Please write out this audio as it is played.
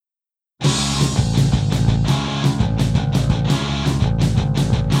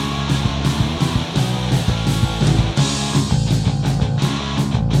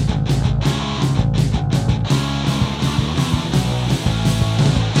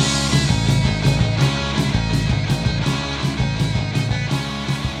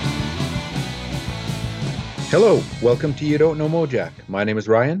Hello, welcome to You Don't Know Mojack. My name is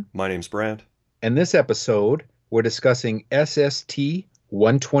Ryan, My name's Brant. and this episode we're discussing SST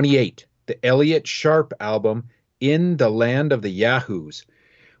 128, the Elliott Sharp album, In the Land of the Yahoos.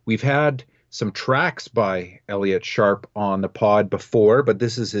 We've had some tracks by Elliott Sharp on the pod before, but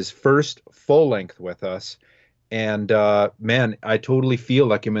this is his first full length with us. And man, I totally feel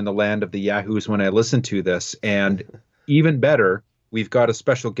like I'm in the land of the Yahoos when I listen to this. And even better, we've got a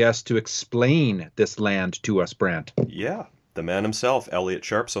special guest to explain this land to us, Brant. Yeah, the man himself, Elliott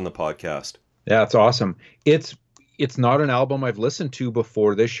Sharp's on the podcast. Yeah, it's awesome. It's not an album I've listened to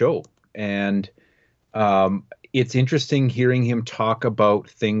before this show, and it's interesting hearing him talk about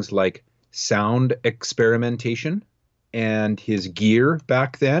things like sound experimentation and his gear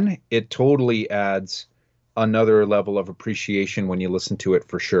back then. It totally adds another level of appreciation when you listen to it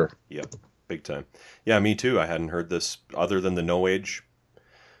for sure. Yeah, big time. Yeah, me too. I hadn't heard this other than the No Age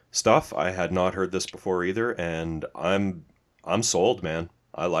stuff. I had not heard this before either, and I'm sold, man.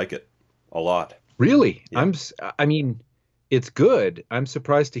 I like it a lot. Really, Yeah. I mean, it's good. I'm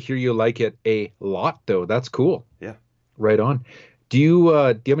surprised to hear you like it a lot, though. That's cool. Yeah. Right on. Do you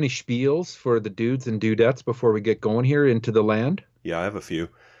have any spiels for the dudes and dudettes before we get going here into the land? Yeah, I have a few.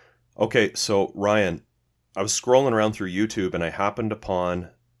 Okay, so Ryan, I was scrolling around through YouTube and I happened upon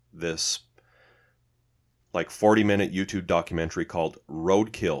this like 40-minute YouTube documentary called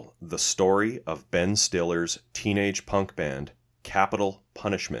Roadkill, the story of Ben Stiller's teenage punk band, Capital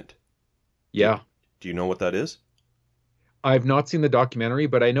Punishment. Yeah, Do you know what that is? I've not seen the documentary,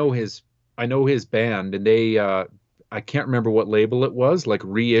 but I know his band, and they I can't remember what label it was, like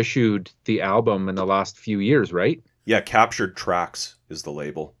reissued the album in the last few years, right? Yeah, Captured Tracks is the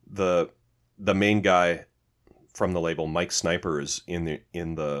label. The main guy from the label, Mike Sniper, is in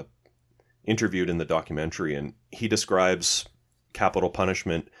the interviewed in the documentary, and he describes Capital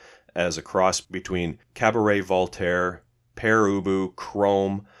Punishment as a cross between Cabaret Voltaire, Pere Ubu,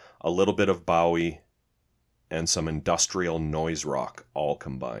 Chrome, a little bit of Bowie, and some industrial noise rock all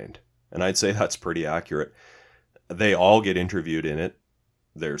combined. And I'd say that's pretty accurate. They all get interviewed in it.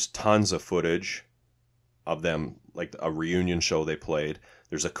 There's tons of footage of them, like a reunion show they played.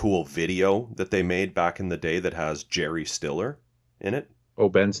 There's a cool video that they made back in the day that has Jerry Stiller in it. Oh,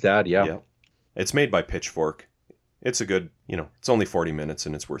 Ben's dad, yeah. Yeah. It's made by Pitchfork. It's a good, it's only 40 minutes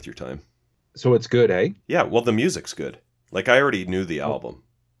and it's worth your time. So it's good, eh? Yeah, well, the music's good. Like, I already knew the Oh, album.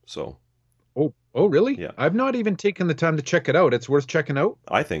 So, oh, really? yeah, I've not even taken the time to check it out. It's worth checking out.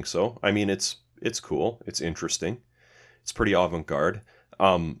 I think so. I mean, it's cool. It's interesting. It's pretty avant-garde.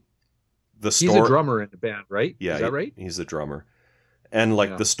 Um, the He's a story, drummer in the band, right? yeah, Is that right? he's the drummer. And like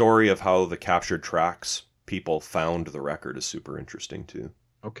Yeah. the story of how the Captured Tracks people found the record is super interesting too.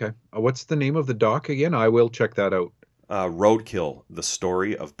 Okay. What's the name of the doc again? I will check that out. Roadkill, the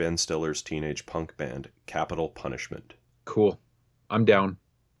story of Ben Stiller's teenage punk band, Capital Punishment. Cool. I'm down.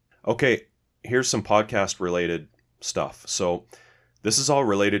 Okay, here's some podcast related stuff. So, this is all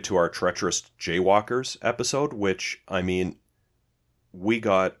related to our Treacherous Jaywalkers episode, which, I mean, we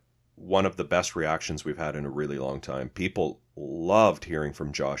got one of the best reactions we've had in a really long time. People loved hearing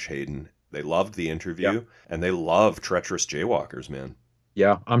from Josh Hayden. They loved the Yeah. interview, and they love Treacherous Jaywalkers, man.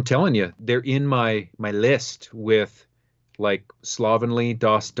 Yeah, I'm telling you, they're in my list with like Slovenly,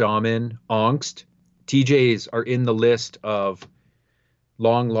 Das Damen, Angst. TJs are in the list of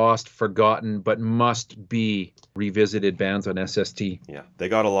long lost, forgotten, but must be revisited bands on SST. Yeah, they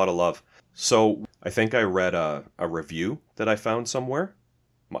got a lot of love. So, I think I read a review that I found somewhere.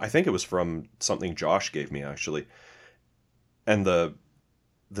 I think it was from something Josh gave me, actually. And the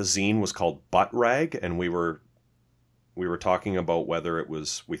zine was called Butt Rag, and we were talking about whether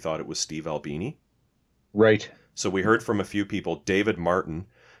we thought it was Steve Albini. Right. So we heard from a few people. David Martin,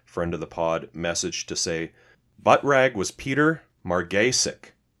 friend of the pod, messaged to say, Butt Rag was Peter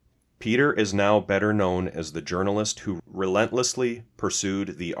Margasik. Peter is now better known as the journalist who relentlessly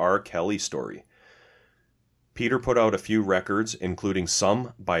pursued the R. Kelly story. Peter put out a few records, including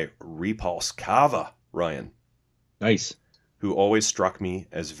some by Repulse Kava, Ryan, Nice. who always struck me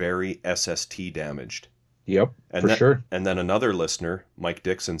as very SST damaged. Yep, And for then, sure. and then another listener, Mike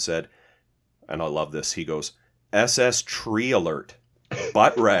Dixon, said, and I love this, he goes, SS Tree Alert.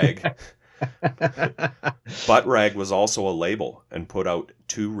 Butt Rag. Butt Rag was also a label and put out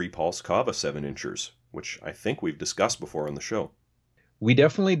 2 Repulse Kava 7-inchers, which I think we've discussed before on the show. We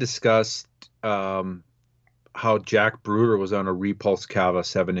definitely discussed how Jack Brewer was on a Repulse Cava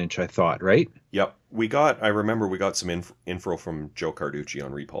 7-inch, I thought, right? Yep. I remember we got some info from Joe Carducci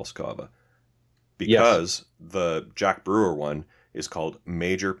on Repulse Kava. Because the Jack Brewer one is called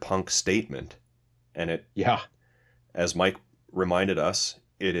Major Punk Statement. And it, Yeah. as Mike reminded us,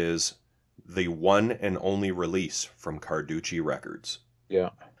 it is the one and only release from Carducci Records. Yeah.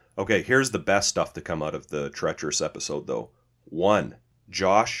 Okay, here's the best stuff to come out of the Treacherous episode, though. 1.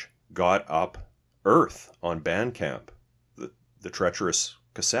 Josh got up Earth on Bandcamp, the Treacherous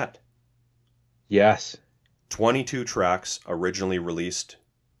cassette. Yes. 22 tracks originally released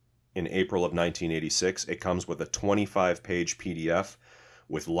in April of 1986. It comes with a 25-page PDF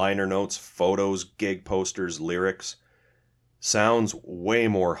with liner notes, photos, gig posters, lyrics. Sounds way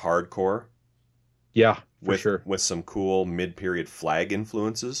more hardcore. Yeah, for sure. With some cool mid-period flag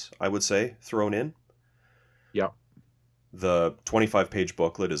influences, I would say, thrown in. Yeah. The 25-page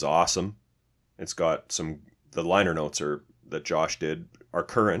booklet is awesome. It's got the liner notes that Josh did are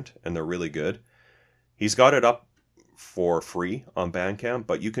current, and they're really good. He's got it up for free on Bandcamp,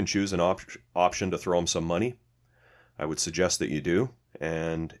 but you can choose an option to throw him some money. I would suggest that you do,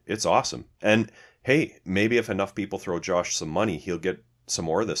 and it's awesome. And hey, maybe if enough people throw Josh some money, he'll get some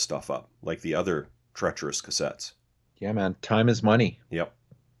more of this stuff up, like the other Treacherous cassettes. Yeah, man. Time is money. Yep.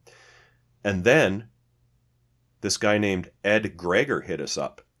 And then this guy named Ed Greger hit us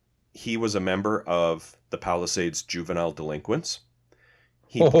up. He was a member of the Palisades Juvenile Delinquents.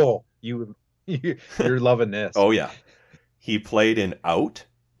 You're loving this. Oh, yeah. He played in Out,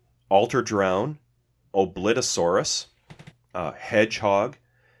 Alter Drown, Oblitosaurus, Hedgehog,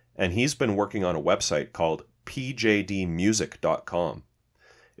 and he's been working on a website called pjdmusic.com.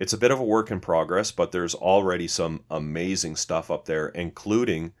 It's a bit of a work in progress, but there's already some amazing stuff up there,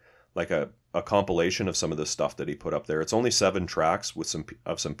 including like a compilation of some of the stuff that he put up there. It's only 7 tracks with some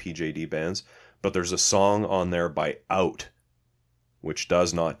PJD bands, but there's a song on there by Out, which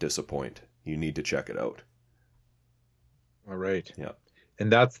does not disappoint. You need to check it out. All right. Yeah.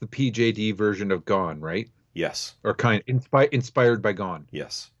 And that's the PJD version of Gone, right? Yes. Or inspired by Gone.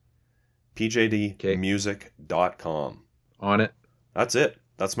 Yes. pjdmusic.com. On it. That's it.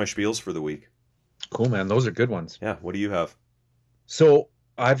 That's my spiels for the week. Cool, man. Those are good ones. Yeah. What do you have? So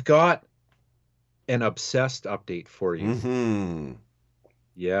I've got an obsessed update for you. Mm-hmm.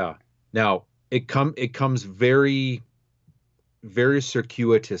 Yeah. Now it comes very, very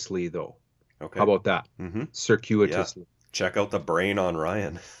circuitously though. Okay. How about that? Mm-hmm. Circuitously. Yeah. Check out the brain on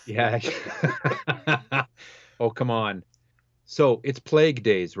Ryan. Yeah. Oh, come on. So it's Plague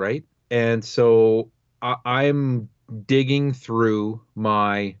Days, right? And so I'm digging through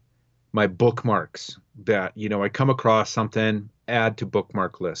my bookmarks that, I come across something, add to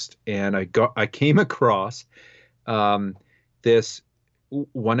bookmark list. And I came across this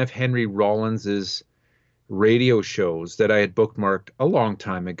one of Henry Rollins's radio shows that I had bookmarked a long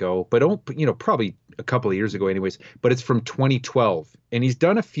time ago, but probably a couple of years ago anyways, but it's from 2012. And he's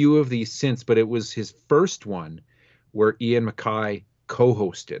done a few of these since, but it was his first one where Ian MacKay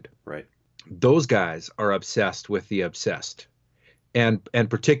co-hosted. Right. Those guys are obsessed with the obsessed, and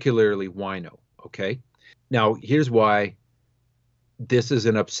particularly wino. Okay. Now here's why this is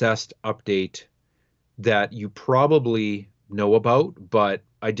an obsessed update that you probably know about, but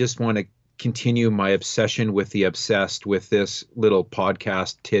I just want to continue my obsession with the obsessed with this little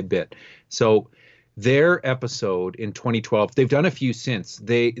podcast tidbit. So their episode in 2012, they've done a few since.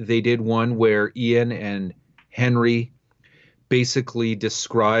 They did one where Ian and Henry basically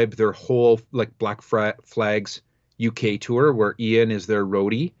describe their whole like Black Flags UK tour, where Ian is their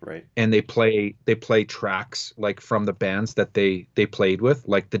roadie, right? And they play tracks like from the bands that they played with,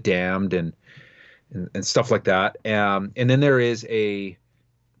 like The Damned and stuff like that. And then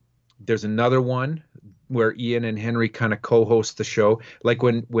there's another one where Ian and Henry kind of co-host the show. Like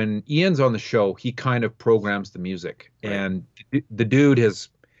when Ian's on the show, he kind of programs the music, right. And the dude he's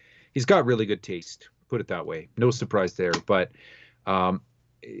got really good taste. Put it that way. No surprise there. But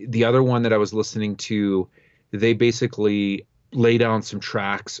the other one that I was listening to, they basically lay down some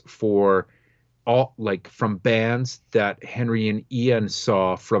tracks for all like from bands that Henry and Ian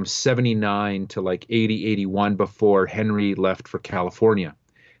saw from 79 to like 80, 81 before Henry left for California.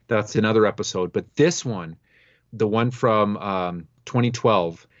 That's another episode. But this one, the one from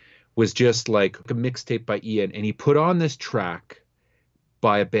 2012, was just like a mixtape by Ian. And he put on this track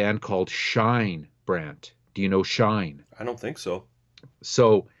by a band called Shine. Brant, do you know Shine? I don't think so.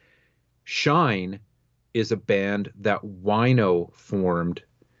 So Shine is a band that Wino formed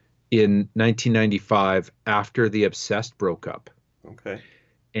in 1995 after the Obsessed broke up. Okay.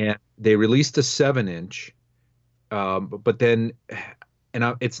 And they released a 7-inch, but then,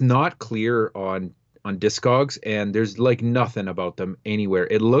 it's not clear on Discogs, and there's like nothing about them anywhere.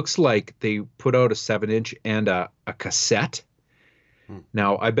 It looks like they put out a 7-inch and a cassette.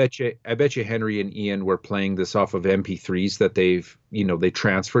 Now, I bet you Henry and Ian were playing this off of MP3s that they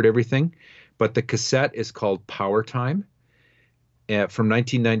transferred everything, but the cassette is called Power Time. from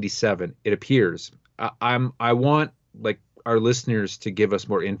 1997. It appears. I want like our listeners to give us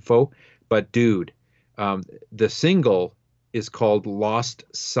more info, but dude, the single is called Lost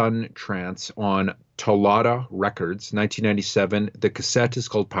Sun Trance on Tolada Records, 1997. The cassette is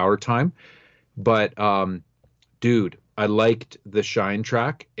called Power Time. But dude, I liked the Shine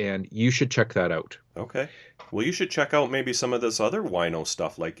track, and you should check that out. Okay. Well, you should check out maybe some of this other wino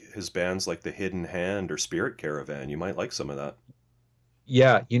stuff, like his bands like The Hidden Hand or Spirit Caravan. You might like some of that.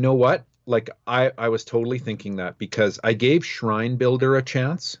 Yeah, you know what? Like I was totally thinking that because I gave Shrine Builder a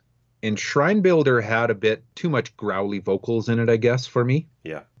chance, and Shrine Builder had a bit too much growly vocals in it, I guess, for me.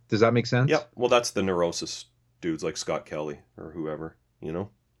 Yeah. Does that make sense? Yep. Well, that's the Neurosis dudes like Scott Kelly or whoever, you know?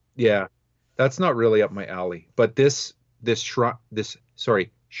 Yeah. That's not really up my alley. But this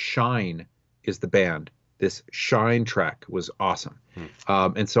Shine is the band. This Shine track was awesome.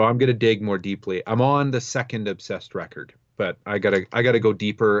 And so I'm gonna dig more deeply. I'm on the second Obsessed record, but I gotta go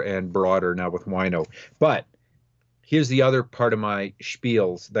deeper and broader now with Wino. But here's the other part of my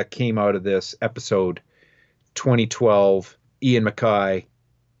spiels that came out of this episode 2012. Ian Mackay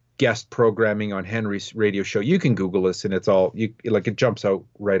guest programming on Henry's radio show. You can Google this, and it's all you like. It jumps out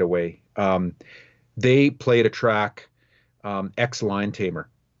right away. They played a track, X Line Tamer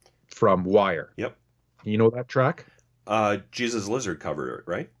from Wire. Yep. You know that track? Jesus Lizard covered it,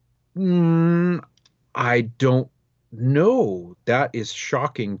 right? I don't know. That is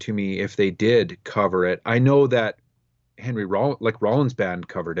shocking to me if they did cover it. I know that Rollins band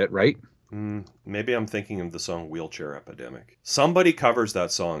covered it, right? Maybe I'm thinking of the song Wheelchair Epidemic. Somebody covers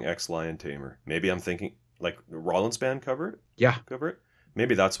that song, Ex Lion Tamer. Maybe I'm thinking, like, Rollins band cover it? Yeah. Cover it?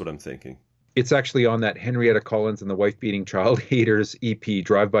 Maybe that's what I'm thinking. It's actually on that Henrietta Collins and the Wife Beating Child Haters EP,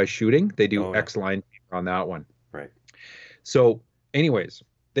 Drive By Shooting. They do X Line on that one. Right. So, anyways,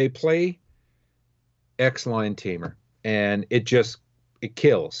 they play X Line Tamer, and it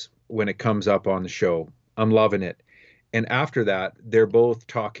kills when it comes up on the show. I'm loving it. And after that, they're both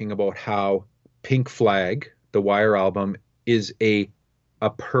talking about how Pink Flag, the Wire album, is a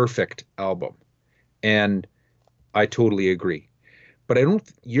perfect album. And I totally agree. But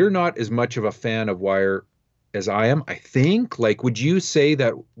you're not as much of a fan of Wire as I am, I think. Like, would you say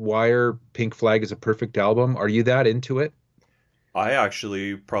that Wire Pink Flag is a perfect album? Are you that into it? I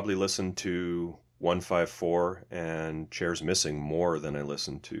actually probably listen to 154 and Chairs Missing more than I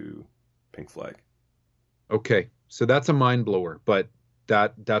listen to Pink Flag. Okay. So that's a mind blower, but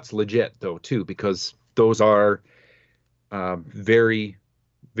that's legit though too, because those are very,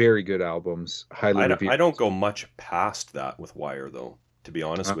 very good albums. Highly reviewed. I don't go much past that with Wire though, to be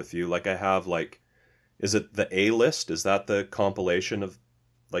honest with you. Like I have is it the A List? Is that the compilation of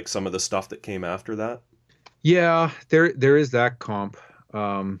like some of the stuff that came after that? Yeah, there is that comp.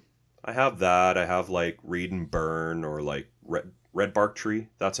 I have that. I have like Read and Burn or like Red Bark Tree.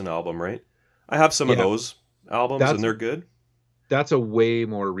 That's an album, right? I have some of those albums and they're good. That's a way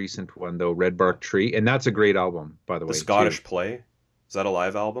more recent one though, Red Bark Tree, and that's a great album, by the way. The Scottish Play, is that a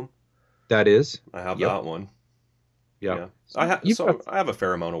live album? That is. I have that one. Yeah. I have a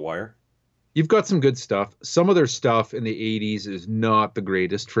fair amount of Wire. You've got some good stuff. Some of their stuff in the 80s is not the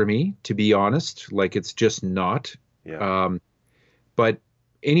greatest for me, to be honest. Like, it's just not. Yeah. But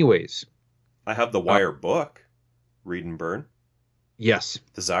anyways. I have the Wire book, Read and Burn. Yes.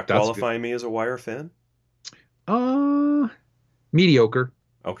 Does that qualify me as a Wire fan? Mediocre.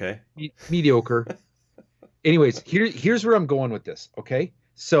 Okay. Mediocre. Anyways, here's where I'm going with this, okay?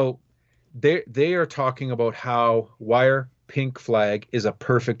 So they are talking about how Wire Pink Flag is a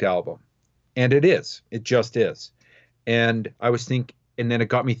perfect album. And it is. It just is. And and then it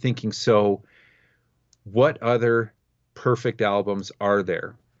got me thinking, so what other perfect albums are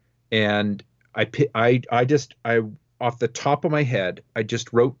there? And I off the top of my head, I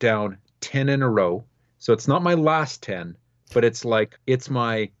just wrote down 10 in a row. So it's not my last 10, but it's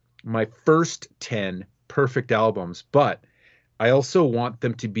my first 10 perfect albums. But I also want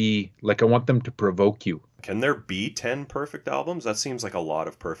them to be I want them to provoke you. Can there be 10 perfect albums? That seems like a lot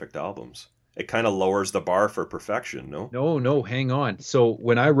of perfect albums. It kind of lowers the bar for perfection, no? No, hang on. So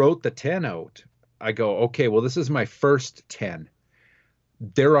when I wrote the 10 out, I go, okay, well, this is my first 10.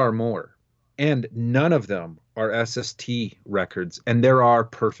 There are more. And none of them are SST records. And there are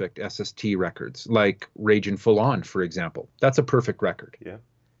perfect SST records, like Ragin' Full On, for example. That's a perfect record. Yeah.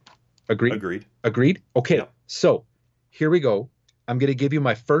 Agreed? Okay, yeah. So here we go. I'm going to give you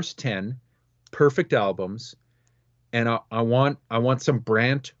my first 10 perfect albums. And I want some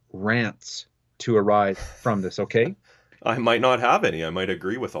Brant rants to arise from this, okay? I might not have any. I might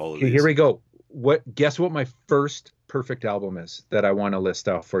agree with all of these. Here we go. Guess what my first perfect album is that I want to list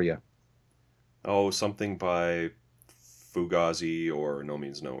out for you? Oh, something by Fugazi or No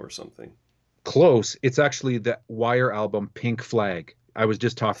Means No or something. Close. It's actually the Wire album Pink Flag. I was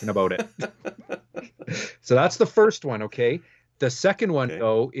just talking about it. So that's the first one, okay? The second one, Okay.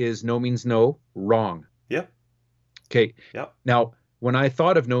 though, is No Means No, Wrong. Yeah. Okay. Yeah. Now, when I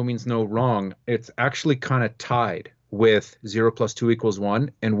thought of No Means No, Wrong, it's actually kind of tied with 0 + 2 =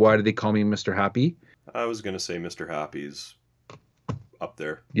 1 and Why Do They Call Me Mr. Happy? I was going to say Mr. Happy's up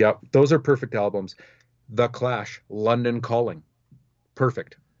there. Yep, those are perfect albums. The Clash, London Calling.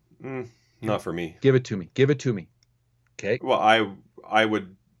 Perfect. Not for me. Give it to me. Give it to me. Okay. Well, I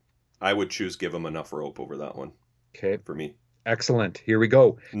would choose Give 'Em Enough Rope over that one. Okay. For me. Excellent. Here we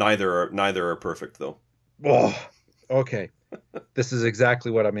go. Neither are perfect though. Oh, okay. This is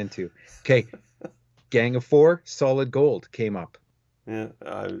exactly what I'm into. Okay. Gang of Four, Solid Gold came up. Yeah,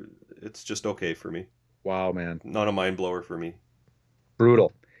 it's just okay for me. Wow, man. Not a mind blower for me.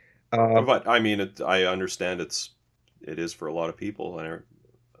 Brutal. But I mean, I understand it is for a lot of people, and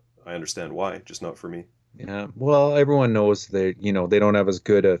I understand why, just not for me. Yeah. Well, everyone knows that, they don't have as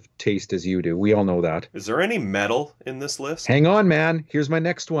good a taste as you do. We all know that. Is there any metal in this list? Hang on, man. Here's my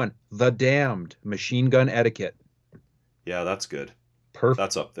next one. The Damned, Machine Gun Etiquette. Yeah, that's good. Perfect.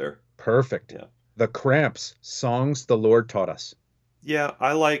 That's up there. Perfect. Yeah. The Cramps, Songs the Lord Taught Us. Yeah,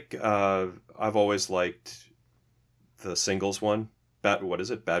 I've always liked the singles one. What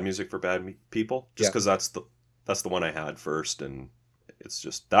is it? Bad Music for Bad People? Just because that's the one I had first, and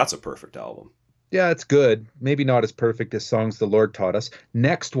that's a perfect album. Yeah, it's good. Maybe not as perfect as Songs the Lord Taught Us.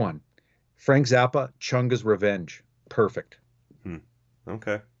 Next one, Frank Zappa, Chunga's Revenge. Perfect.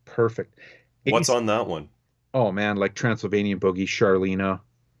 Okay. Perfect. What's on that one? Oh man, like Transylvanian Boogie, Charlena.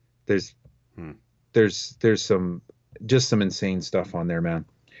 There's some insane stuff on there, man.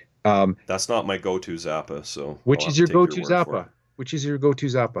 That's not my go-to Zappa, so which is your go-to Zappa? Which is your go-to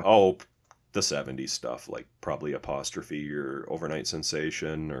Zappa? Oh, the 70s stuff, like probably Apostrophe or Overnight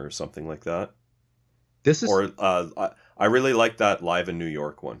Sensation or something like that. This is Or I really like that Live in New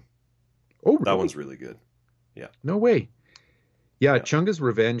York one. Oh, really? That one's really good. Yeah. No way. Yeah, Chunga's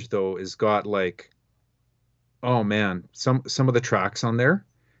Revenge though has got like, oh man, some of the tracks on there.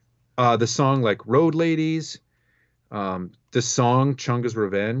 The song like Road Ladies, the song Chunga's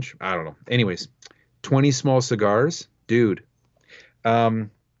Revenge. I don't know. Anyways, 20 Small Cigars, dude.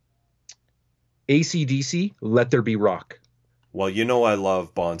 AC/DC, Let There Be Rock. Well, I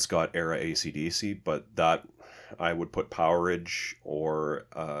love Bon Scott era AC/DC, but that I would put Powerage or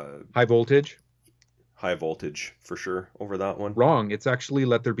High Voltage. High Voltage for sure over that one. Wrong. It's actually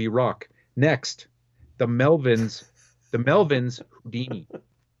Let There Be Rock. Next, the Melvins. The Melvins, Houdini.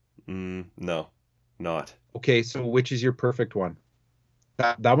 No, not. Okay, so which is your perfect one?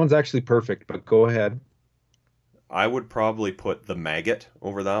 That one's actually perfect, but go ahead. I would probably put The Maggot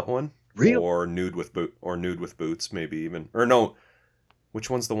over that one. Really? Or Nude with Boots, maybe even. Or no, which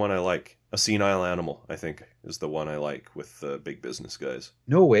one's the one I like? A Senile Animal, I think, is the one I like with the Big Business guys.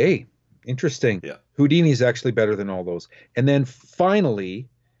 No way. Interesting. Yeah. Houdini's actually better than all those. And then finally,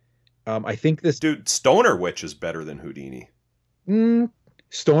 I think this dude, Stoner Witch is better than Houdini.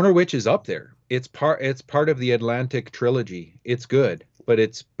 Stoner Witch is up there. It's part of the Atlantic trilogy. It's good, but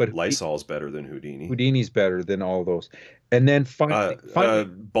Lysol's better than Houdini. Houdini's better than all those. And then finally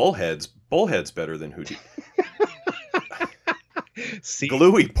Bullhead's better than Houdini. See?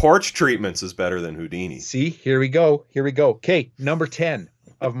 Gluey Porch Treatments is better than Houdini. See, here we go. Okay, number 10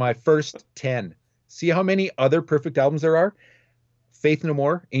 of my first 10. See how many other perfect albums there are? Faith No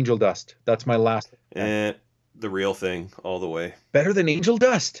More, Angel Dust. That's my last. The Real Thing, all the way. Better than Angel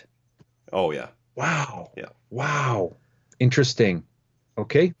Dust. Oh yeah. Wow. Yeah. Wow. Interesting.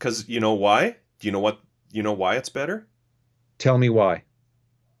 Okay. Because you know why? Do you know what? You know why it's better? Tell me why.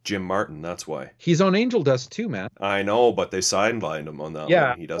 Jim Martin, that's why. He's on Angel Dust too, man. I know, but they sidelined him on that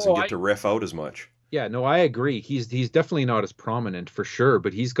one. He doesn't get to riff out as much. Yeah, no, I agree. He's definitely not as prominent for sure,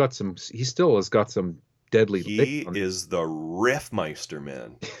 but he still has got some deadly. He is the riffmeister,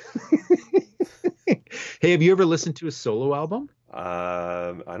 man. Hey, have you ever listened to his solo album?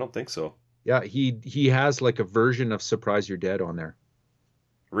 I don't think so. Yeah, he has like a version of Surprise You're Dead on there.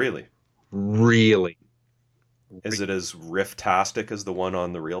 Really? Really? Is it as riff-tastic as the one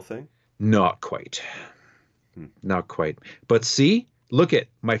on The Real Thing? Not quite. Not quite. But see, look at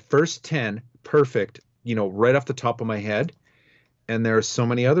my first 10, perfect, right off the top of my head. And there are so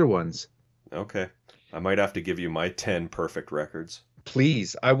many other ones. Okay. I might have to give you my 10 perfect records.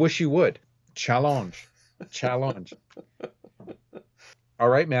 Please. I wish you would. Challenge. All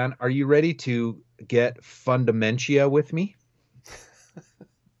right, man. Are you ready to get fundamentia with me?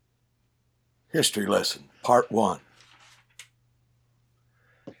 History lesson, part 1.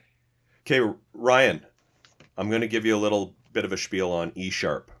 Okay, Ryan, I'm going to give you a little bit of a spiel on E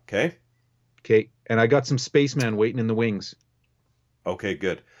sharp, okay? Okay. And I got some spaceman waiting in the wings. Okay,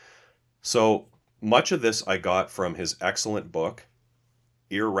 good. So much of this I got from his excellent book,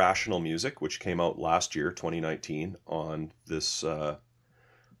 Irrational Music, which came out last year, 2019, on this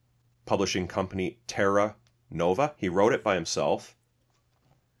publishing company, Terra Nova. He wrote it by himself.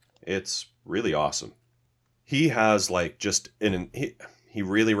 It's really awesome. He has like just he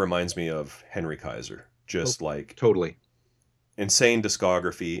really reminds me of Henry Kaiser. Just like Totally. insane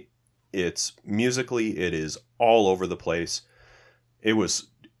discography. It's musically, it is all over the place. It was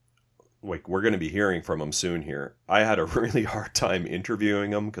like we're going to be hearing from him soon here. I had a really hard time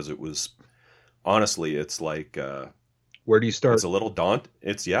interviewing him because it was honestly, it's like Where do you start? it's a little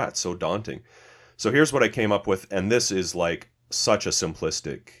it's so daunting. So here's what I came up with, and this is like such a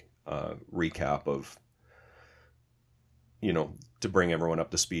simplistic recap of, to bring everyone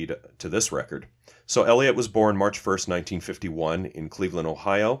up to speed to this record. So Elliott was born March 1st, 1951 in Cleveland,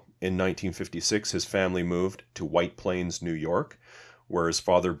 Ohio. In 1956, his family moved to White Plains, New York, where his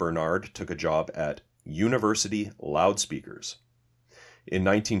father Bernard took a job at University Loudspeakers. In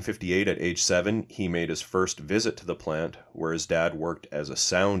 1958, at age 7, he made his first visit to the plant where his dad worked as a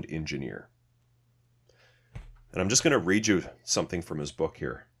sound engineer. And I'm just going to read you something from his book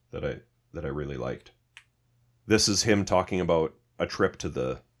here that I really liked. This is him talking about a trip to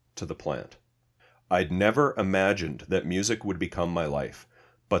the plant. I'd never imagined that music would become my life,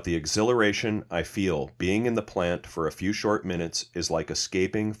 but the exhilaration I feel being in the plant for a few short minutes is like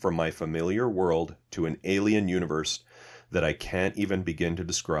escaping from my familiar world to an alien universe that I can't even begin to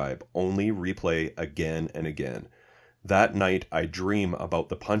describe, only replay again and again. That night I dream about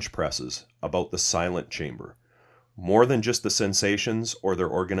the punch presses, about the silent chamber. More than just the sensations or their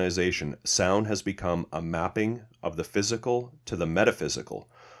organization, sound has become a mapping of the physical to the metaphysical.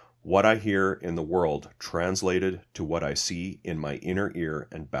 What I hear in the world translated to what I see in my inner ear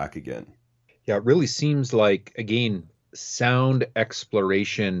and back again. Yeah, it really seems like, again, sound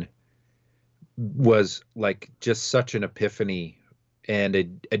exploration was like just such an epiphany and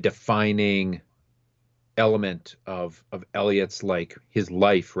a defining element of Elliott's, like, his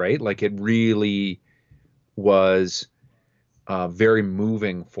life, right? Like, it really was very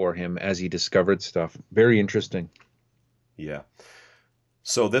moving for him as he discovered stuff. Very interesting. Yeah.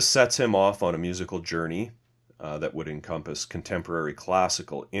 So this sets him off on a musical journey that would encompass contemporary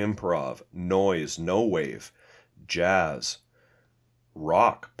classical, improv, noise, no wave, jazz,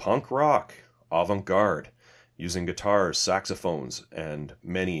 rock, punk rock, avant-garde, using guitars, saxophones, and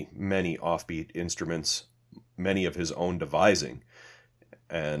many, many offbeat instruments, many of his own devising,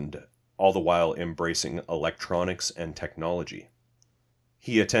 and all the while embracing electronics and technology.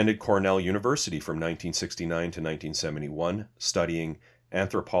 He attended Cornell University from 1969 to 1971, studying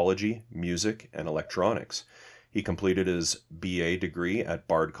anthropology, music, and electronics. He completed his BA degree at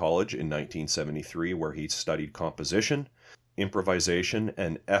Bard College in 1973, where he studied composition, improvisation,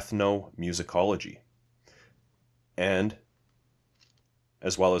 and ethnomusicology, and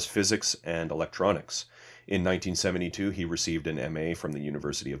as well as physics and electronics. In 1972, he received an MA from the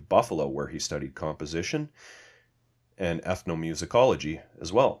University of Buffalo, where he studied composition and ethnomusicology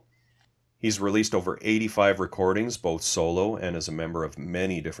as well. He's released over 85 recordings, both solo and as a member of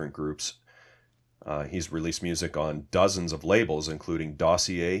many different groups. He's released music on dozens of labels, including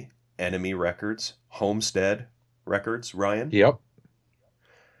Dossier, Enemy Records, Homestead Records, Ryan. Yep.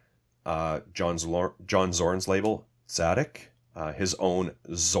 John Zorn's label, Zadok. His own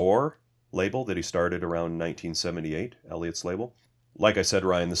Zor label that he started around 1978, Elliott's label. Like I said,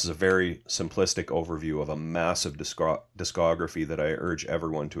 Ryan, this is a very simplistic overview of a massive discography that I urge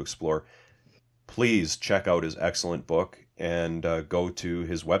everyone to explore. Please check out his excellent book and go to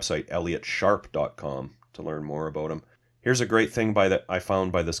his website, elliotsharp.com, to learn more about him. Here's a great thing I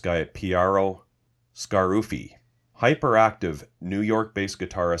found by this guy at Piero Scaruffi. Hyperactive New York-based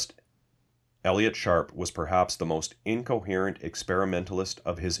guitarist Elliott Sharp was perhaps the most incoherent experimentalist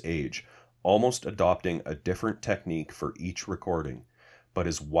of his age, almost adopting a different technique for each recording, but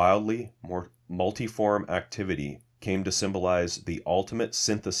his wildly more multiform activity came to symbolize the ultimate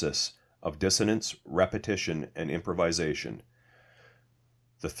synthesis of dissonance, repetition, and improvisation,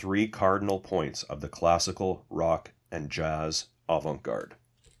 the three cardinal points of the classical, rock, and jazz avant-garde.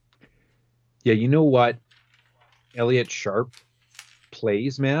 Yeah, you know what Elliott Sharp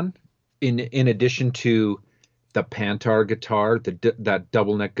plays, man? In addition to the Pantar guitar, that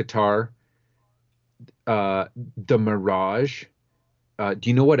double neck guitar, the Mirage. Do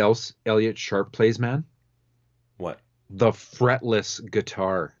you know what else Elliott Sharp plays, man? What? The fretless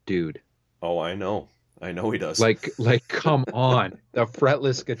guitar, dude. Oh, I know he does. Like, come on, the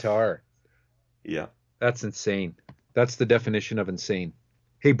fretless guitar. Yeah. That's insane. That's the definition of insane.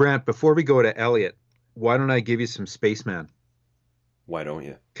 Hey, Brant, before we go to Elliott, why don't I give you some Spaceman? Why don't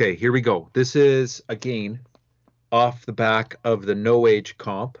you? Okay, here we go. This is, again, off the back of the No Age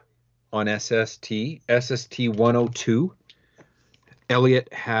comp on SST 102.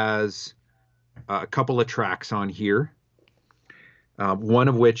 Elliott has a couple of tracks on here, one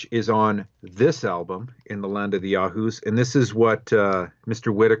of which is on this album, In the Land of the Yahoos, and this is what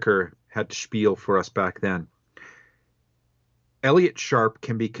Mr. Whitaker had to spiel for us back then. Elliott Sharp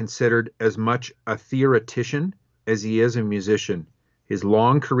can be considered as much a theoretician as he is a musician. His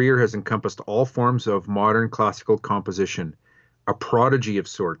long career has encompassed all forms of modern classical composition, a prodigy of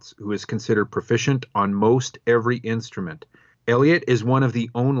sorts who is considered proficient on most every instrument. Elliott is one of the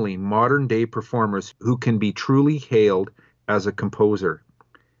only modern-day performers who can be truly hailed as a composer.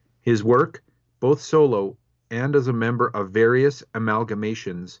 His work, both solo and as a member of various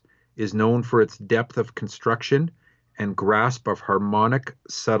amalgamations, is known for its depth of construction and grasp of harmonic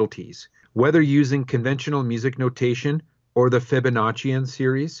subtleties. Whether using conventional music notation or the Fibonaccian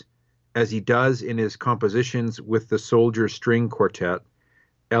series, as he does in his compositions with the Soldier String Quartet,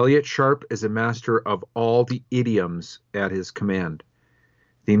 Elliott Sharp is a master of all the idioms at his command.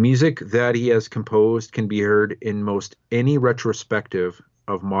 The music that he has composed can be heard in most any retrospective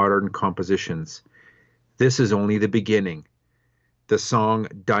of modern compositions. This is only the beginning. The song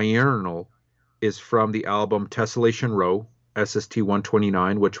Diurnal is from the album Tessellation Row, SST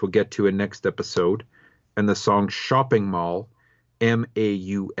 129, which we'll get to in next episode, and the song Shopping Mall,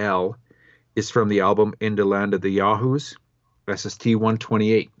 Maul, is from the album In the Land of the Yahoos, SST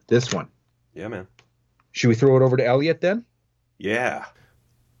 128. This one. Yeah, man. Should we throw it over to Elliott then? Yeah.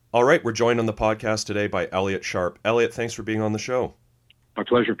 All right, we're joined on the podcast today by Elliott Sharp. Elliott, thanks for being on the show. My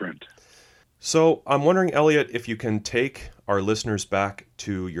pleasure, Brent. So I'm wondering, Elliott, if you can take our listeners back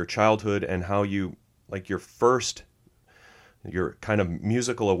to your childhood and how you, like your kind of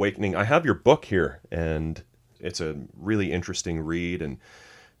musical awakening. I have your book here, and it's a really interesting read, and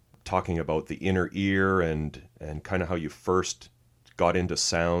talking about the inner ear and kind of how you first got into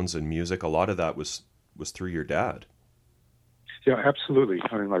sounds and music. A lot of that was through your dad. Yeah, absolutely.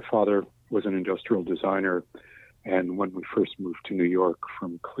 I mean, my father was an industrial designer, and when we first moved to New York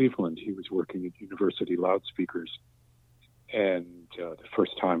from Cleveland, he was working at university loudspeakers. And the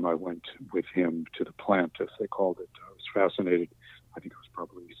first time I went with him to the plant, as they called it, I was fascinated. I think I was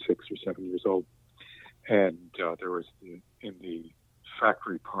probably 6 or 7 years old. And there was, in the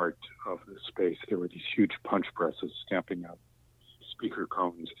factory part of the space, there were these huge punch presses stamping out speaker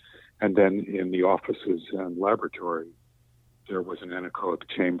cones. And then in the offices and laboratory, there was an anechoic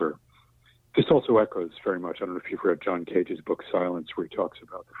chamber. This also echoes very much. I don't know if you've read John Cage's book Silence, where he talks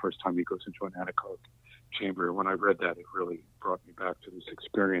about the first time he goes into an anechoic chamber. When I read that, it really brought me back to this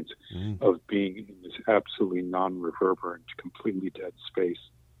experience of being in this absolutely non-reverberant, completely dead space.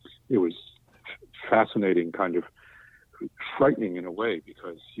 It was fascinating, kind of frightening in a way,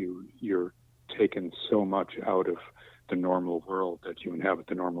 because you're taken so much out of the normal world that you inhabit,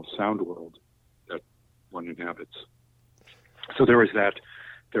 the normal sound world that one inhabits. So there was that.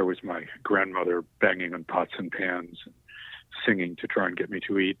 There was my grandmother banging on pots and pans and singing to try and get me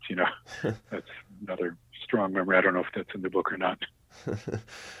to eat. You know, that's another strong memory. I don't know if that's in the book or not.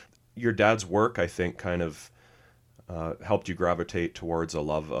 Your dad's work, I think, kind of helped you gravitate towards a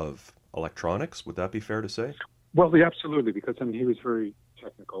love of electronics. Would that be fair to say? Well, yeah, absolutely, because I mean, he was very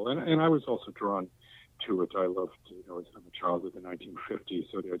technical, and I was also drawn to it. I loved, I'm a child of the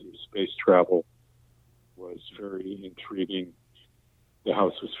 1950s, so the idea of space travel was very intriguing. The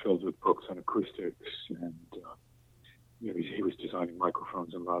house was filled with books on acoustics, and he was designing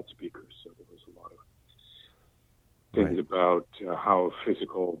microphones and loudspeakers, so there was a lot of things about how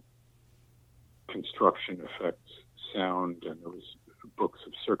physical construction affects sound, and there was books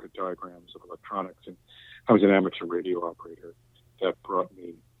of circuit diagrams of electronics, and I was an amateur radio operator. That brought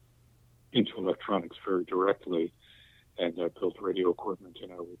me into electronics very directly, and I built radio equipment,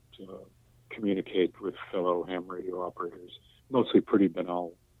 and I would communicate with fellow ham radio operators, mostly pretty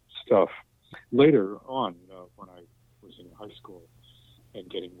banal stuff. Later on, when I was in high school and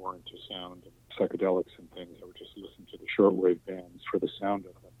getting more into sound and psychedelics and things, I would just listen to the shortwave bands for the sound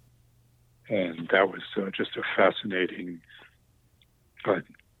of them. And that was just a fascinating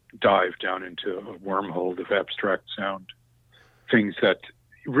dive down into a wormhole of abstract sound. Things that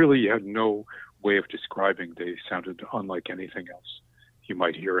really had no way of describing. They sounded unlike anything else you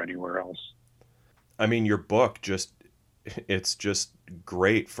might hear anywhere else. I mean, your book it's just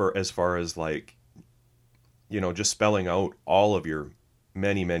great for as far as just spelling out all of your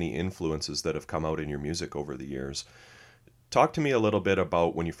many, many influences that have come out in your music over the years. Talk to me a little bit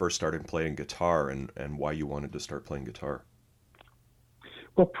about when you first started playing guitar and why you wanted to start playing guitar.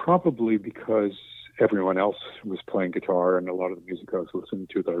 Well, probably because everyone else was playing guitar, and a lot of the music I was listening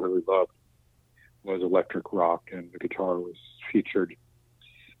to that I really loved was electric rock, and the guitar was featured.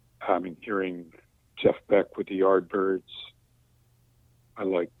 I mean, hearing Jeff Beck with the Yardbirds, I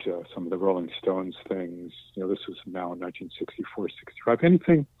liked some of the Rolling Stones things. This was now in 1964, 65.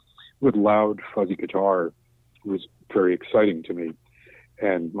 Anything with loud, fuzzy guitar was very exciting to me.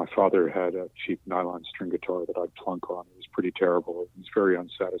 And my father had a cheap nylon string guitar that I'd plunk on. It was pretty terrible. It was very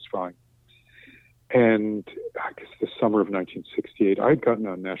unsatisfying. And I guess the summer of 1968, I had gotten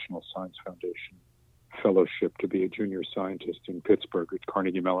a National Science Foundation fellowship to be a junior scientist in Pittsburgh at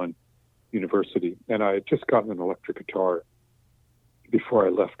Carnegie Mellon University. And I had just gotten an electric guitar before I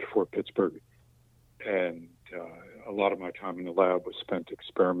left for Pittsburgh. And a lot of my time in the lab was spent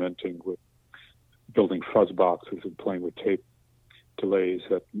experimenting with building fuzz boxes and playing with tape delays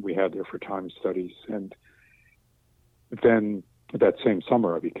that we had there for time studies. And then that same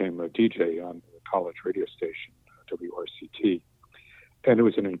summer, I became a DJ on the college radio station, WRCT. And it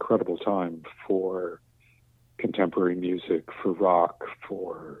was an incredible time for contemporary music, for rock,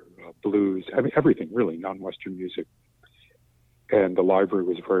 for blues, I mean, everything really, non-Western music. And the library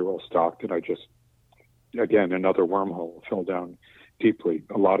was very well stocked. And I just, again, another wormhole, fell down deeply.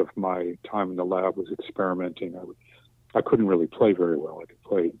 A lot of my time in the lab was experimenting. I couldn't really play very well. I could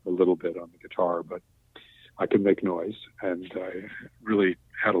play a little bit on the guitar, but I could make noise, and I really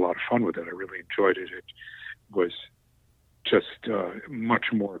had a lot of fun with it. I really enjoyed it. It was just much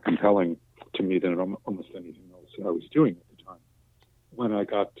more compelling to me than almost anything else I was doing at the time. When I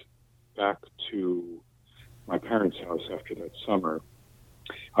got back to my parents' house after that summer,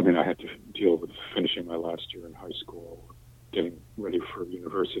 I mean, I had to deal with finishing my last year in high school, getting ready for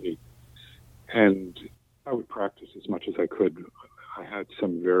university, and I would practice as much as I could. I had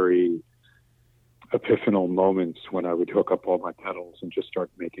some very epiphanal moments when I would hook up all my pedals and just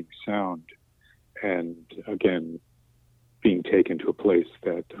start making sound. And again, being taken to a place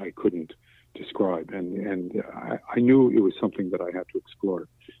that I couldn't describe. And I knew it was something that I had to explore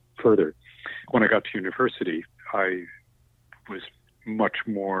further. When I got to university, I was much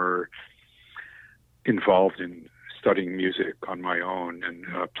more involved in studying music on my own and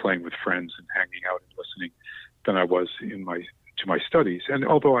playing with friends and hanging out and listening than I was to my studies. And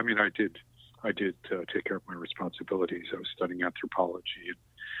although, I mean, I did take care of my responsibilities. I was studying anthropology and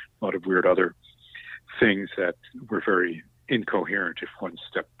a lot of weird other things that were very incoherent if one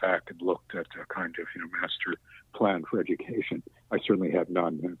stepped back and looked at a kind of, master plan for education. I certainly had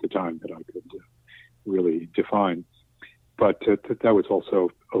none at the time that I could really define. But that was also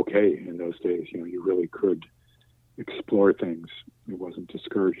okay in those days. You really could explore things. It wasn't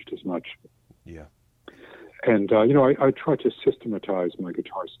discouraged as much. Yeah. And, I tried to systematize my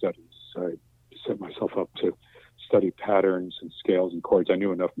guitar studies. I set myself up to study patterns and scales and chords. I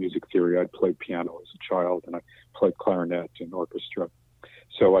knew enough music theory. I'd played piano as a child, and I played clarinet and orchestra.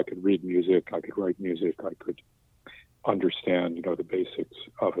 So I could read music, I could write music, I could understand, the basics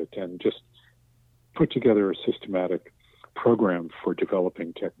of it, and just put together a systematic program for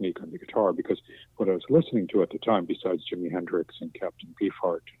developing technique on the guitar, because what I was listening to at the time, besides Jimi Hendrix and Captain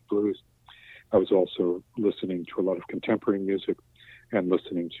Beefheart and blues, I was also listening to a lot of contemporary music and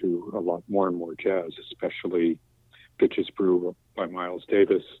listening to a lot more and more jazz, especially Bitches Brew by Miles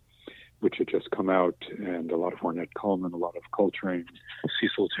Davis, which had just come out, and a lot of Ornette Coleman, a lot of Coltrane,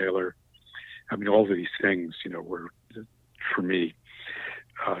 Cecil Taylor. I mean, all of these things, were, for me,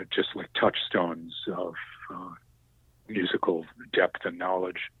 just like touchstones of musical depth and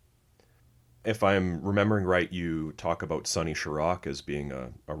knowledge. If I'm remembering right, you talk about Sonny Chirac as being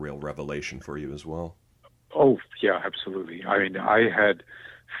a real revelation for you as well. Oh, yeah, absolutely. I mean, I had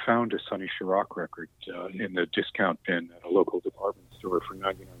found a Sonny Chirac record in the discount bin at a local department store for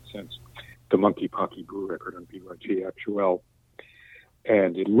 99 cents, the Monkey Pocky Boo record on BYG Actuel.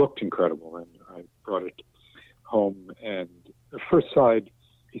 And it looked incredible, and I brought it home. And the first side,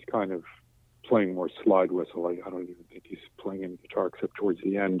 he's kind of playing more slide whistle. I don't even think he's playing any guitar except towards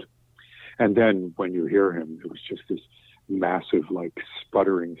the end. And then when you hear him, it was just this massive, like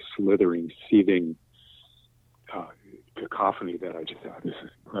sputtering, slithering, seething cacophony that I just thought, this is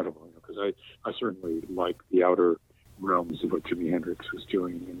incredible. Because I certainly like the outer realms of what Jimi Hendrix was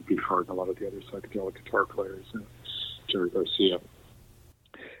doing, and Beefheart and a lot of the other psychedelic guitar players, Jerry Garcia.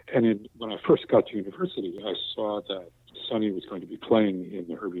 And when I first got to university, I saw that Sonny was going to be playing in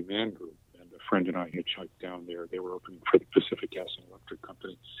the Herbie Mann group. And a friend and I hitchhiked down there. They were opening for the Pacific Gas and Electric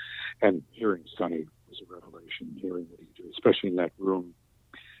Company. And hearing Sonny was a revelation, hearing what he did, especially in that room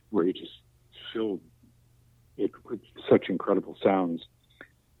where he just filled it with such incredible sounds.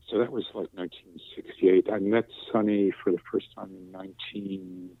 So that was like 1968. I met Sonny for the first time in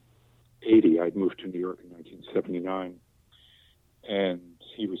 1980. I'd moved to New York in 1979, and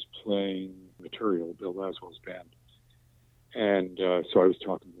he was playing Material, Bill Laswell's band. And so I was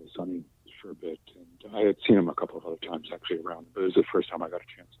talking to Sonny for a bit, and I had seen him a couple of other times actually around, but it was the first time I got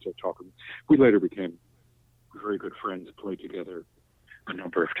a chance to talk to him. We later became very good friends, played together a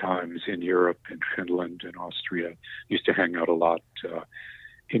number of times in Europe, in Finland, and Austria. Used to hang out a lot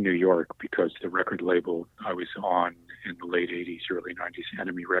in New York because the record label I was on in the late 80s, early 90s,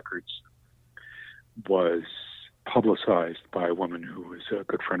 Enemy Records, was publicized by a woman who was a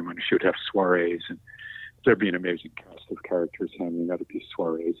good friend of mine. She would have soirees, and there'd be an amazing cast of characters hanging out at these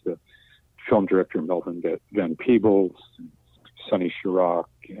soirees. The film director Melvin Van Peebles, Sonny Chirac,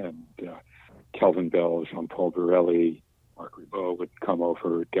 and Kelvin Bell, Jean-Paul Borelli, Mark Ribot would come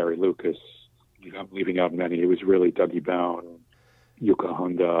over, Gary Lucas. I'm leaving out many. It was really Dougie Bound, Yuka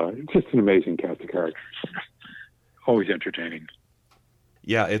Honda. Just an amazing cast of characters. Always entertaining.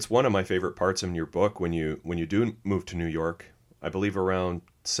 Yeah, it's one of my favorite parts in your book when you do move to New York. I believe around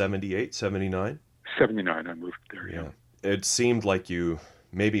 78, 79? 79, I moved there, yeah. It seemed like you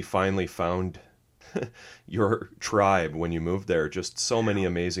maybe finally found your tribe when you moved there. Just so many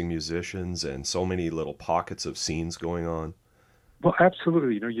amazing musicians and so many little pockets of scenes going on. Well,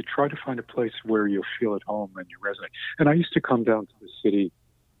 absolutely. You try to find a place where you'll feel at home and you resonate. And I used to come down to the city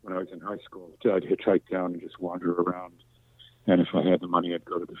when I was in high school. I'd hitchhike down and just wander around. And if I had the money, I'd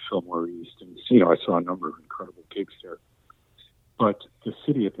go to the Fillmore East. And, I saw a number of incredible gigs there. But the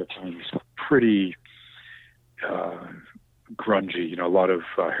city at that time was pretty grungy. A lot of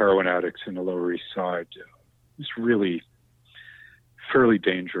heroin addicts in the Lower East Side. It was really fairly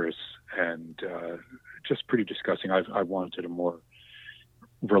dangerous and just pretty disgusting. I wanted a more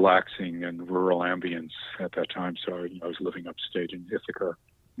relaxing and rural ambience at that time. So I was living upstate in Ithaca,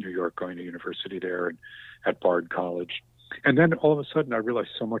 New York, going to university there and at Bard College. And then all of a sudden I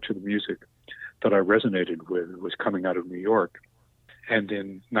realized so much of the music that I resonated with was coming out of New York. And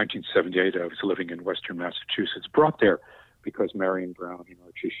in 1978, I was living in Western Massachusetts, brought there because Marion Brown and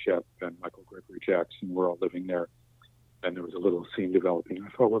Archie Shepp and Michael Gregory Jackson were all living there. And there was a little scene developing. I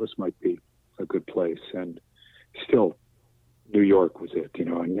thought, well, this might be a good place. And still, New York was it,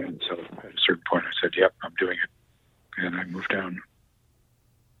 and so at a certain point I said, yep, I'm doing it. And I moved down.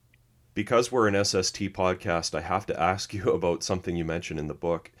 Because we're an SST podcast, I have to ask you about something you mentioned in the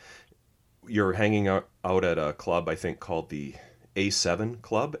book. You're hanging out at a club, I think, called the A7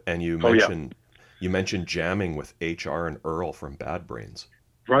 Club, and you mentioned jamming with HR and Earl from Bad Brains.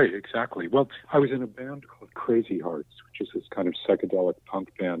 Right, exactly. Well, I was in a band called Crazy Hearts, which is this kind of psychedelic punk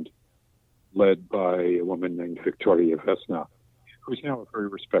band led by a woman named Victoria Vesna, who's now a very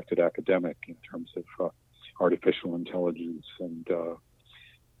respected academic in terms of artificial intelligence and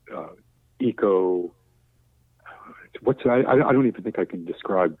eco. I don't even think I can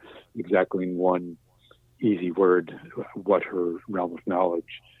describe exactly in one easy word what her realm of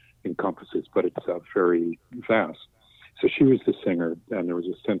knowledge encompasses, but it's very vast. So she was the singer, and there was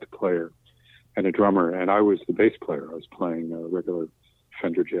a synth player and a drummer, and I was the bass player. I was playing a regular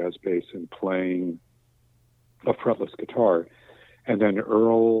Fender jazz bass and playing a fretless guitar. And then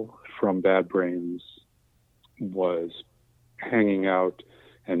Earl from Bad Brains was hanging out,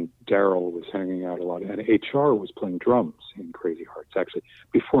 and Daryl was hanging out a lot. And HR was playing drums in Crazy Hearts, actually,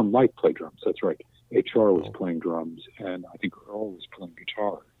 before Mike played drums. That's right. HR was playing drums, and I think Earl was playing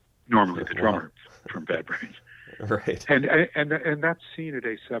guitar. Normally the drummer from Bad Brains. Right. And that scene at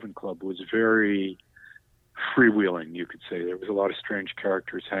A7 Club was very freewheeling, you could say. There was a lot of strange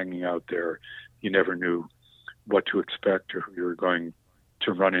characters hanging out there. You never knew what to expect or who you were going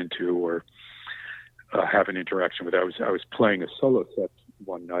to run into or have an interaction with. I was playing a solo set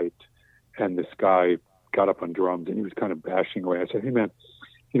one night, and this guy got up on drums, and he was kind of bashing away. I said, "Hey, man,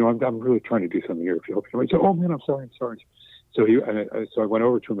 I'm really trying to do something here. If you help me." He said, "Oh man, I'm sorry." So I went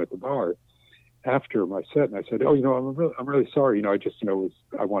over to him at the bar after my set, and I said, "Oh, I'm really sorry. I just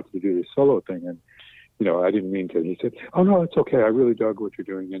I wanted to do this solo thing, and I didn't mean to." And he said, "Oh no, it's okay. I really dug what you're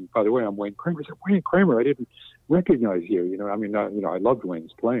doing. And by the way, I'm Wayne Kramer." I said, "Wayne Kramer? I didn't recognize you. I loved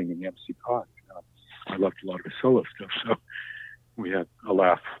Wayne's playing in the MC Pod. I loved a lot of his solo stuff." So we had a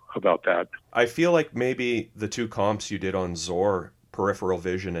laugh about that. I feel like maybe the two comps you did on Zor, Peripheral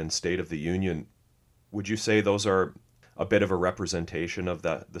Vision and State of the Union, would you say those are a bit of a representation of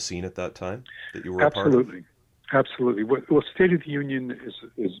the scene at that time that you were a part of? Absolutely. Well, State of the Union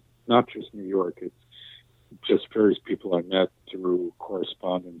is not just New York. It's just various people I met through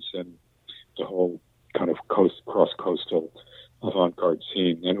correspondence and the whole kind of cross-coastal avant-garde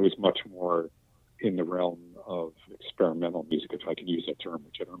scene. And it was much more in the realm of experimental music, if I can use that term,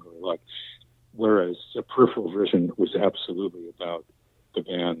 which I don't really like. Whereas Peripheral Vision was absolutely about the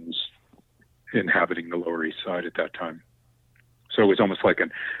bands inhabiting the Lower East Side at that time. So it was almost like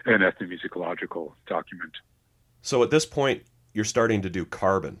an ethnomusicological document. So at this point, you're starting to do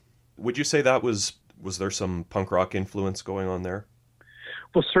Carbon. Would you say that was there some punk rock influence going on there?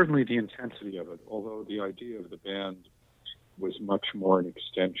 Well, certainly the intensity of it, although the idea of the band was much more an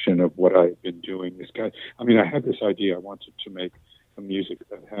extension of what I've been doing. I had this idea. I wanted to make a music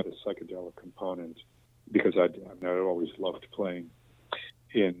that had a psychedelic component because I'd always loved playing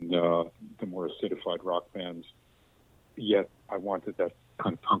in the more acidified rock bands. Yet I wanted that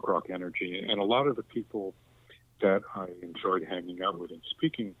kind of punk rock energy. And a lot of the people that I enjoyed hanging out with and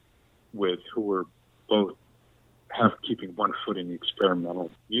speaking with, who were both keeping one foot in the experimental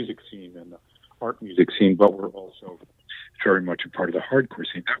music scene and the art music scene, but were also very much a part of the hardcore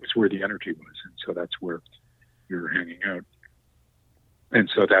scene. That was where the energy was. And so that's where we were hanging out. And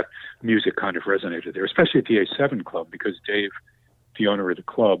so that music kind of resonated there, especially at the A7 Club, because Dave, the owner of the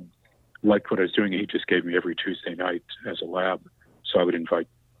club, liked what I was doing. He just gave me every Tuesday night as a lab. So I would invite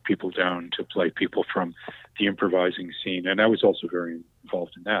people down to play, people from the improvising scene. And I was also very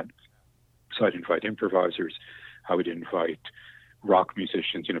involved in that. So I'd invite improvisers. I would invite rock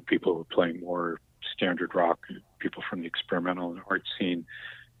musicians, people who were playing more standard rock, people from the experimental and art scene,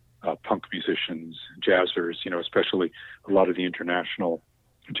 punk musicians, jazzers, especially a lot of the international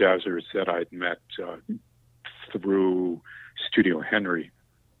jazzers that I'd met through Studio Henry,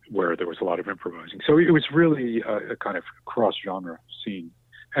 where there was a lot of improvising. So it was really a kind of cross-genre scene.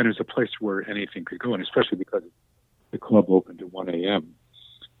 And it was a place where anything could go, and especially because the club opened at 1 a.m.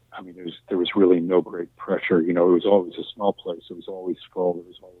 There was really no great pressure. It was always a small place. It was always full. There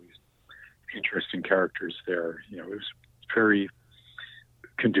was always interesting characters there. It was very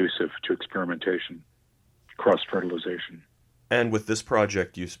conducive to experimentation, cross-fertilization. And with this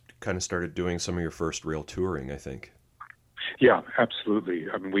project, you kind of started doing some of your first real touring, I think. Yeah, absolutely.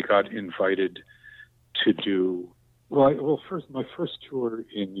 We got invited to do, first, my first tour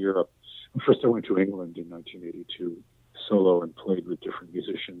in Europe. First, I went to England in 1982, solo, and played with different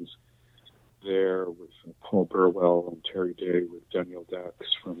musicians there, with Paul Burwell and Terry Day, with Daniel Dax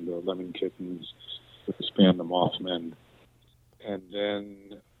from the Lemon Kittens, with this band, the Mothmen. And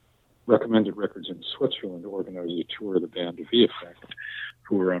then Recommended Records in Switzerland organized a tour of the band V-Effect,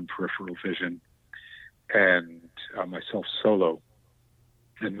 who were on Peripheral Vision, and myself solo.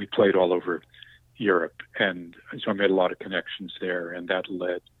 And we played all over Europe. And so I made a lot of connections there, and that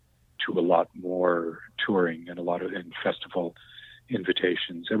led to a lot more touring and a lot of festival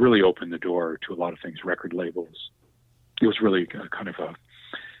invitations. It really opened the door to a lot of things, record labels. It was really kind of a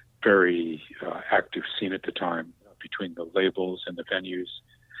very active scene at the time between the labels and the venues,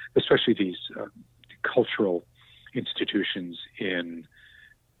 especially these cultural institutions in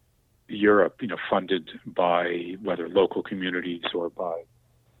Europe, funded by whether local communities or by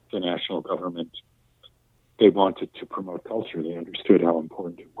the national government. They wanted to promote culture. They understood how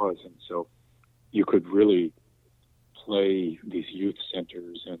important it was. And so you could really play these youth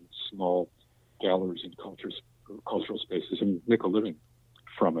centers and small galleries and cultural spaces and make a living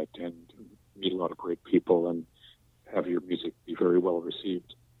from it and meet a lot of great people and have your music be very well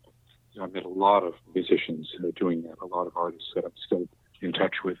received. I met a lot of musicians doing that, a lot of artists that I'm still in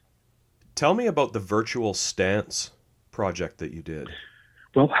touch with. Tell me about the Virtual Stance project that you did.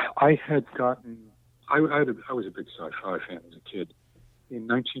 Well, I was a big sci-fi fan as a kid. In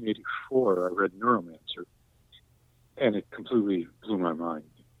 1984, I read Neuromancer, and it completely blew my mind.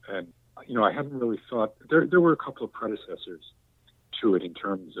 And, I hadn't really thought, there were a couple of predecessors to it in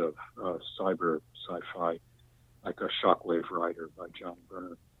terms of cyber sci-fi, like a Shockwave Rider by John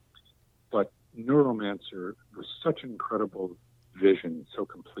Byrne. But Neuromancer was such an incredible vision, so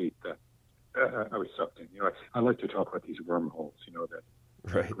complete that I was sucked in. I like to talk about these wormholes,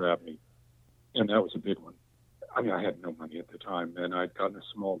 that grabbed me. And that was a big one. I had no money at the time, and I'd gotten a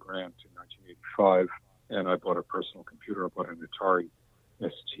small grant in 1985, and I bought a personal computer. I bought an Atari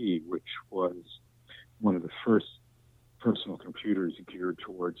ST, which was one of the first personal computers geared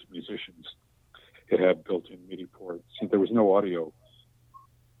towards musicians. It had built-in MIDI ports. There was no audio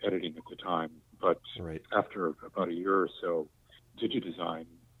editing at the time, but after about a year or so, DigiDesign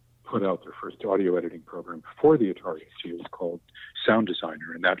put out their first audio editing program for the Atari ST. It was called Sound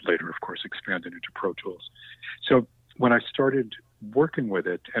Designer, and that later, of course, expanded into Pro Tools. So when I started working with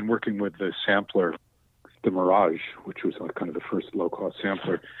it and working with the sampler, the Mirage, which was kind of the first low-cost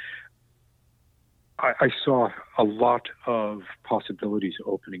sampler, I saw a lot of possibilities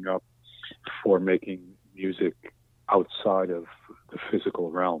opening up for making music outside of the physical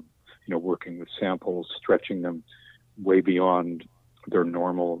realm, working with samples, stretching them way beyond their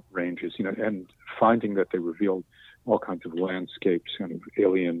normal ranges, and finding that they revealed all kinds of landscapes, kind of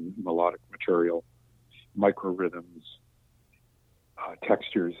alien melodic material, micro rhythms,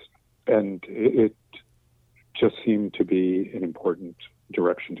 textures, and it just seemed to be an important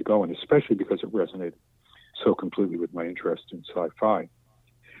direction to go in, especially because it resonated so completely with my interest in sci-fi.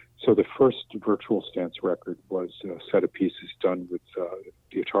 So the first virtual stance record was a set of pieces done with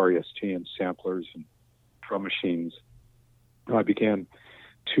the Atari ST and samplers and drum machines. I began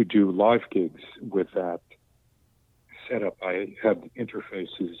to do live gigs with that setup. I had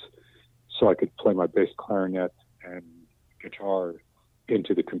interfaces so I could play my bass clarinet and guitar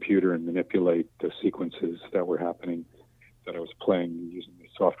into the computer and manipulate the sequences that were happening that I was playing using the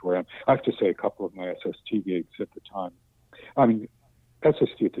software. I have to say a couple of my SST gigs at the time.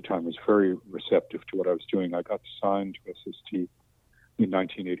 SST at the time was very receptive to what I was doing. I got signed to SST in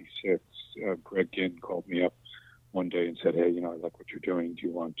 1986. Greg Ginn called me up one day and said, "Hey, I like what you're doing. Do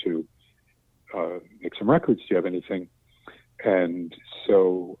you want to make some records? Do you have anything?" And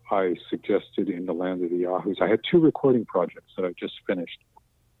so I suggested in the Land of the Yahoos. I had 2 recording projects that I just finished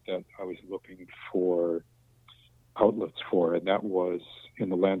that I was looking for outlets for, and that was in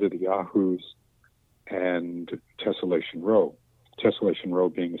the Land of the Yahoos and Tessellation Row. Tessellation Row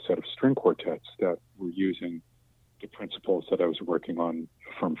being a set of string quartets that were using the principles that I was working on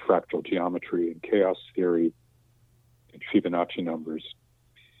from fractal geometry and chaos theory and Fibonacci numbers.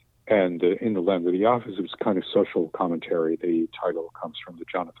 And in the Land of the Yahoos, it was kind of social commentary. The title comes from the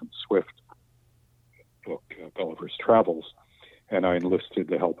Jonathan Swift book, Gulliver's Travels. And I enlisted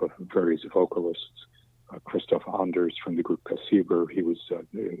the help of various vocalists, Christoph Anders from the group Kassiber.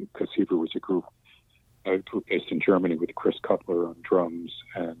 Kassiber was a group based in Germany with Chris Cutler on drums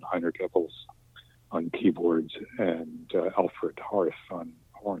and Heinrich Ebbels on keyboards and Alfred Harth on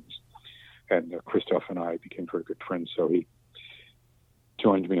horns. And Christoph and I became very good friends, so he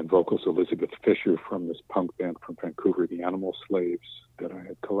joined me in vocals. Elizabeth Fisher from this punk band from Vancouver, the Animal Slaves, that I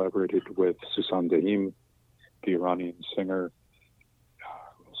had collaborated with. Susan Dahim, the Iranian singer.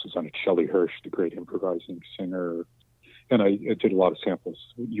 Susanna Shelley Hirsch, the great improvising singer. And I did a lot of samples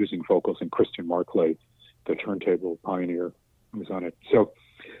using vocals, and Christian Markley, the turntable pioneer, was on it. So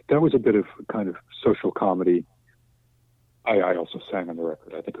that was a bit of kind of social comedy. I also sang on the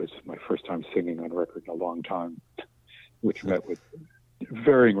record. I think it was my first time singing on a record in a long time, which met with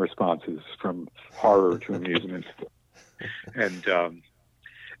varying responses from horror to amusement. And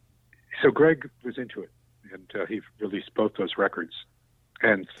so Greg was into it, and he released both those records.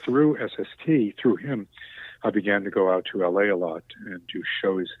 And through SST, through him, I began to go out to LA a lot and do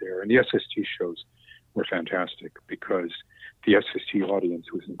shows there. And the SST shows were fantastic because the SST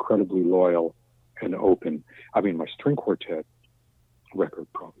audience was incredibly loyal and open. I mean, my string quartet record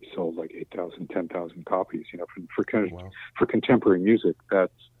probably sold like 8,000, 10,000 copies. For contemporary music,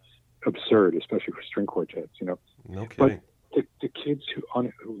 that's absurd, especially for string quartets. No kidding. But the kids who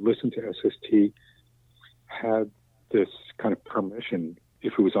listened to SST had this kind of permission.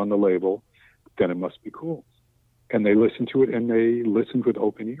 If it was on the label, then it must be cool. And they listened to it, and they listened with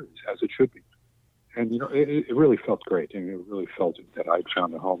open ears, as it should be. And, it really felt great. And it really felt that I'd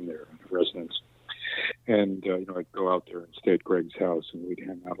found a home there, a resonance. And, I'd go out there and stay at Greg's house, and we'd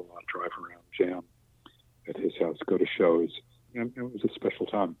hang out a lot, drive around, jam at his house, go to shows. And it was a special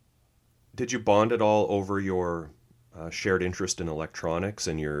time. Did you bond at all over your shared interest in electronics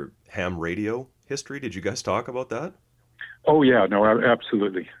and your ham radio history? Did you guys talk about that? Oh, yeah, no,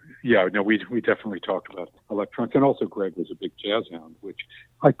 absolutely. Yeah, no, we definitely talked about electronics. And also Greg was a big jazz hound, which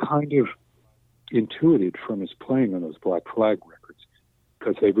I kind of intuited from his playing on those Black Flag records,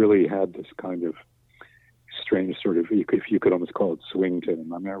 because they really had this kind of strange sort of, if you could almost call it swing to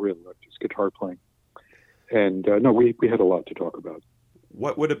him. I mean, I really loved his guitar playing. And no, we had a lot to talk about.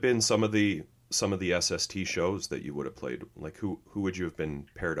 What would have been some of the SST shows that you would have played? Like who would you have been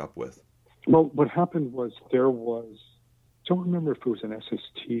paired up with? Well, what happened was I don't remember if it was an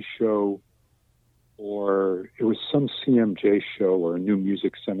SST show or it was some CMJ show or a new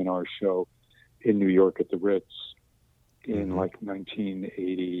music seminar show in New York at the Ritz in like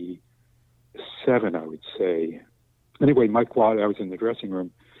 1987, I would say. Anyway, Mike Watt, I was in the dressing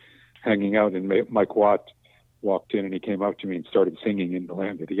room hanging out, and Mike Watt walked in and he came up to me and started singing in the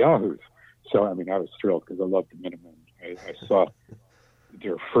Land of the Yahoos. So, I mean, I was thrilled because I loved the Minutemen. I saw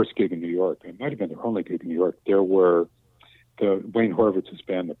their first gig in New York. It might have been their only gig in New York. There were Wayne Horvitz's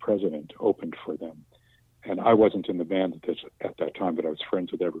band, The President, opened for them. And I wasn't in the band at that time, but I was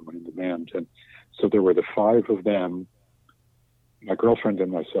friends with everyone in the band. And so there were the 5 of them, my girlfriend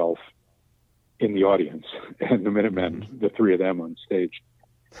and myself, in the audience, and the Minutemen, the 3 of them on stage.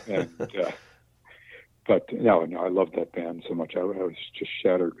 And but no, I loved that band so much. I was just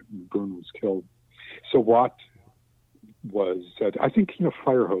shattered. Boone was killed. So Watt was, I think,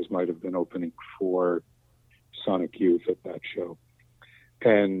 Firehose might have been opening for Sonic Youth at that show.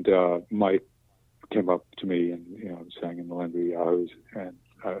 And Mike came up to me and, sang in the land of the Yahoos. And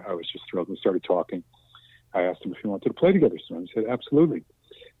I was just thrilled. We started talking. I asked him if he wanted to play together soon. He said, absolutely.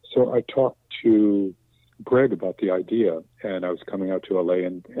 So I talked to Greg about the idea, and I was coming out to LA,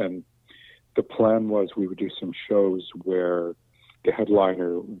 and the plan was we would do some shows where the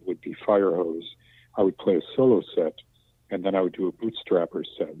headliner would be Firehose. I would play a solo set, and then I would do a bootstrapper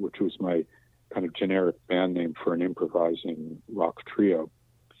set, which was my kind of generic band name for an improvising rock trio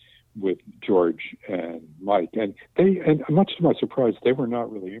with George and Mike. And much to my surprise, they were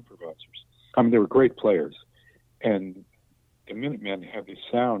not really improvisers. I mean, they were great players. And the Minutemen had this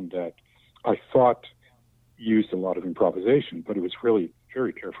sound that I thought used a lot of improvisation, but it was really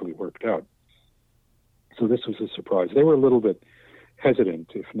very carefully worked out. So this was a surprise. They were a little bit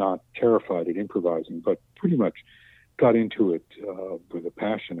hesitant, if not terrified at improvising, but pretty much got into it with a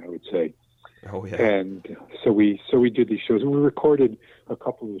passion, I would say. Oh yeah. And so we did these shows, and we recorded a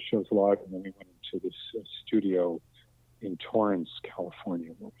couple of the shows live, and then we went into this studio in Torrance,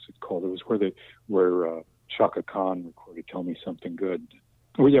 California. What was it called? It was where Chaka Khan recorded "Tell Me Something Good."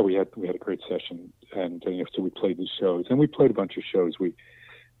 Well, yeah, we had a great session, and so we played these shows, and we played a bunch of shows. We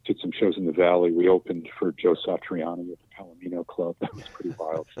did some shows in the Valley. We opened for Joe Satriani at the Palomino Club. That was pretty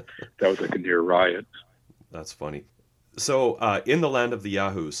wild. That was like a near riot. That's funny. So, in the land of the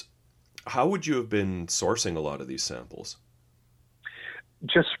Yahoos, how would you have been sourcing a lot of these samples?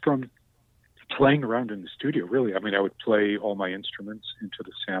 Just from playing around in the studio, really. I mean, I would play all my instruments into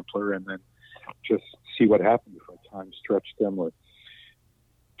the sampler and then just see what happened if I time stretched them or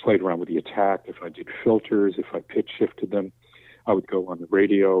played around with the attack. If I did filters, if I pitch shifted them, I would go on the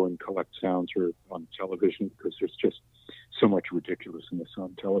radio and collect sounds, or on television, because there's just so much ridiculousness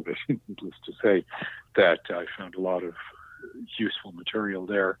on television, needless to say, that I found a lot of useful material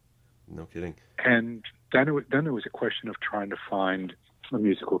there. No kidding. And then it was a question of trying to find a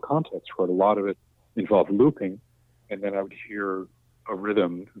musical context for it. A lot of it involved looping, and then I would hear a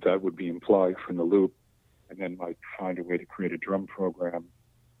rhythm that would be implied from the loop, and then might find a way to create a drum program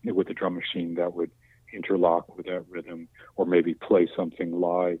with a drum machine that would interlock with that rhythm, or maybe play something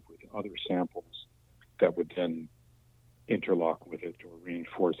live with other samples that would then interlock with it or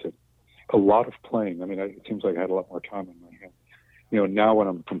reinforce it. A lot of playing. I mean, it seems like I had a lot more time on my hands. Now when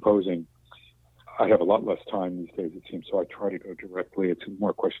I'm composing, I have a lot less time these days, it seems, so I try to go directly. It's more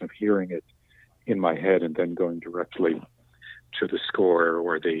a question of hearing it in my head and then going directly to the score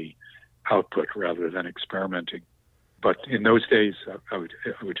or the output rather than experimenting. But in those days, I would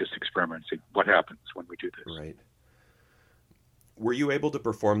just experiment and see what happens when we do this. Right. Were you able to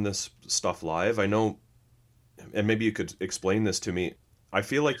perform this stuff live? I know, and maybe you could explain this to me. I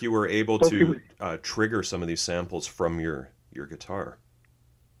feel like you were able to trigger some of these samples from your guitar.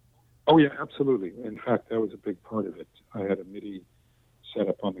 Oh, yeah, absolutely. In fact, that was a big part of it. I had a MIDI set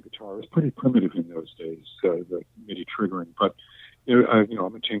up on the guitar. It was pretty primitive in those days, the MIDI triggering. But,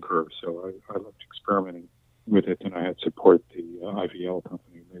 I'm a tinkerer, so I loved experimenting with it, and I had support. The IVL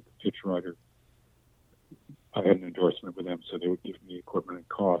company made the pitch rider. I had an endorsement with them, so they would give me equipment and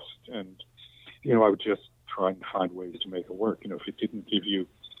cost. And, I would just try and find ways to make it work. If it didn't give you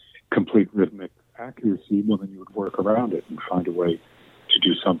complete rhythmic accuracy, well, then you would work around it and find a way to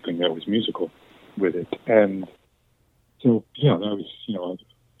do something that was musical with it. And so, that was,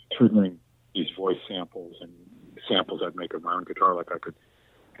 triggering these voice samples and samples I'd make of my own guitar. Like I could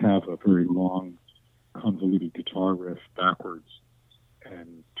have a very long, convoluted guitar riff backwards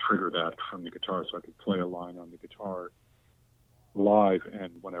and trigger that from the guitar, so I could play a line on the guitar live,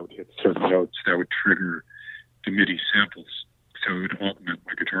 and when I would hit certain notes, that would trigger the MIDI samples, so it would augment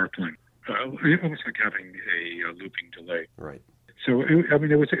my guitar playing. Almost like having a looping delay. Right. So it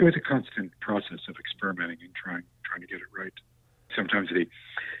was a constant process of experimenting and trying to get it right. Sometimes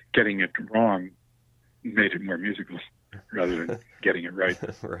getting it wrong made it more musical rather than getting it right.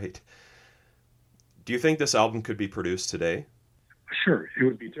 Right. Do you think this album could be produced today? Sure, it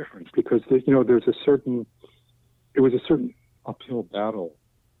would be it was a certain uphill battle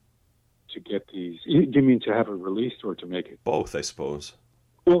to get these. Do you mean to have it released or to make it? Both, I suppose.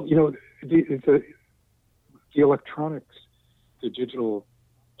 Well, the electronics, the digital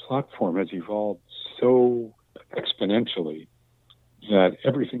platform has evolved so exponentially that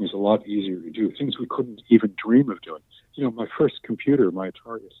everything is a lot easier to do. Things we couldn't even dream of doing. My first computer, my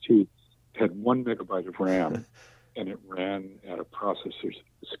Atari ST, had 1 megabyte of RAM, and it ran at a processor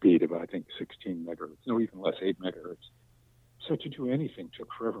speed of, I think, 16 megahertz. No, even less, 8 megahertz. So to do anything took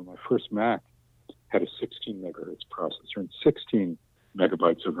forever. My first Mac had a 16 megahertz processor and 16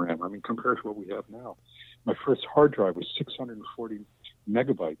 megabytes of RAM. I mean, compared to what we have now. My first hard drive was 640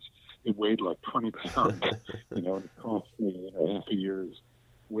 megabytes. It weighed like 20 pounds, and it cost me half a year's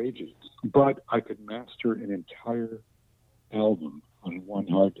wages. But I could master an entire album on one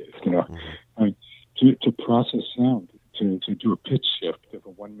hard disk. Mm-hmm. I mean, to process sound, to do a pitch shift of a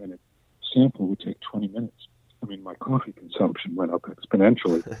 1 minute sample would take 20 minutes. I mean, my coffee consumption went up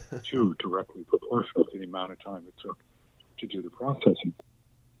exponentially, too, directly proportional to the amount of time it took to do the processing.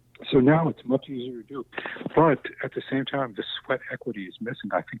 So now it's much easier to do. But at the same time, the sweat equity is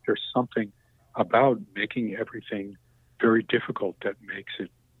missing. I think there's something about making everything very difficult that makes it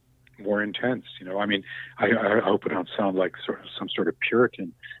more intense. I mean, I hope I don't sound like some sort of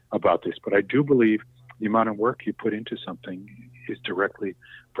Puritan about this, but I do believe the amount of work you put into something is directly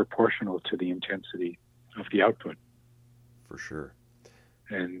proportional to the intensity of the output. For sure.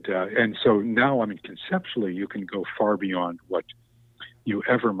 And so now, I mean, conceptually, you can go far beyond what you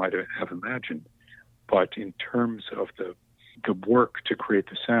ever might have imagined. But in terms of the work to create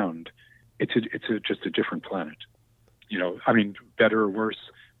the sound, it's just a different planet. I mean, better or worse,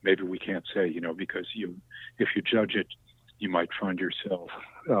 maybe we can't say, because if you judge it, you might find yourself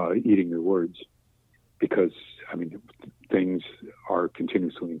eating your words, because, I mean, things are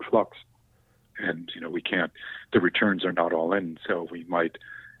continuously in flux. And, the returns are not all in. So we might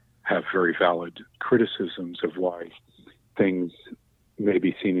have very valid criticisms of why things may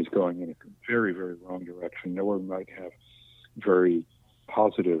be seen as going in a very, very wrong direction. Or we might have very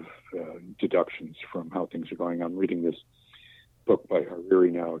positive deductions from how things are going. I'm reading this book by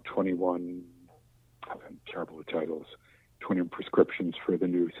Hariri now, 21, I'm terrible with titles, 21 Prescriptions for the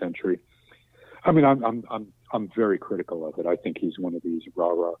New Century. I mean, I'm very critical of it. I think he's one of these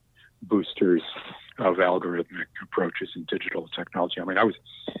rah-rah boosters of algorithmic approaches in digital technology. I mean, I was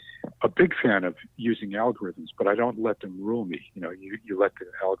a big fan of using algorithms, but I don't let them rule me. You let the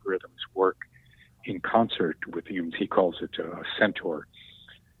algorithms work in concert with humans. He calls it a centaur.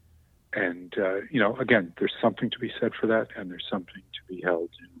 And, again, there's something to be said for that, and there's something to be held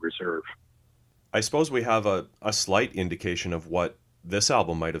in reserve. I suppose we have a slight indication of what this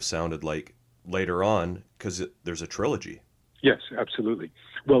album might have sounded like later on, because there's a trilogy. Yes, absolutely.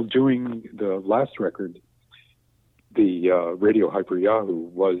 Well, doing the last record, the Radio Hyper Yahoo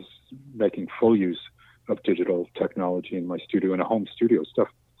was making full use of digital technology in my studio, in a home studio, stuff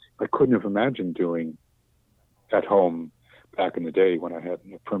I couldn't have imagined doing at home back in the day when I had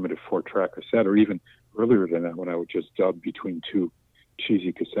a primitive 4-track cassette, or even earlier than that when I would just dub between two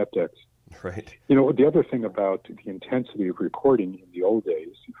cheesy cassette decks. Right. The other thing about the intensity of recording in the old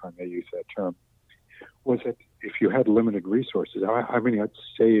days, if I may use that term, was that if you had limited resources, I'd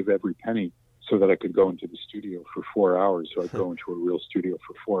save every penny so that I could go into the studio for 4 hours. So I'd go into a real studio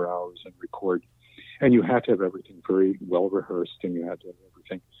for 4 hours and record. And you had to have everything very well rehearsed, and you had to have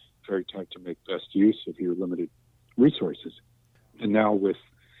everything very tight to make best use of your limited resources. And now with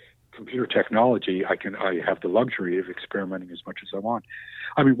computer technology, I have the luxury of experimenting as much as I want.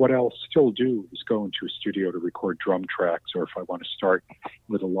 I mean, what I'll still do is go into a studio to record drum tracks, or if I want to start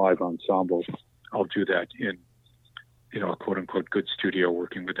with a live ensemble, I'll do that in, a quote-unquote good studio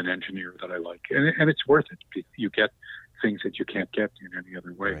working with an engineer that I like. And it's worth it. You get things that you can't get in any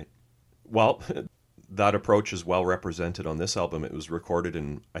other way. Right. Well, that approach is well represented on this album. It was recorded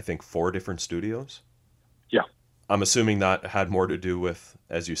in, I think, 4 different studios. Yeah. I'm assuming that had more to do with,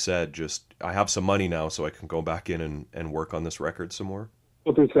 as you said, just I have some money now so I can go back in and work on this record some more.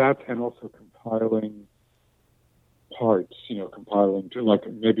 Well, there's that, and also compiling parts, like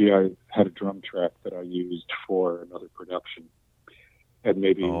maybe I had a drum track that I used for another production, and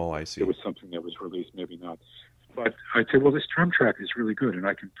maybe I see. It was something that was released, maybe not. But I'd say, well, this drum track is really good, and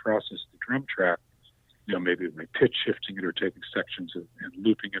I can process the drum track, maybe by pitch shifting it or taking sections and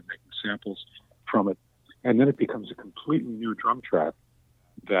looping it, making samples from it. And then it becomes a completely new drum track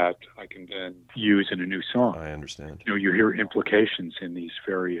that I can then use in a new song. I understand. You hear implications in these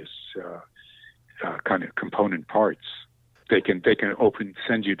various kind of component parts. They can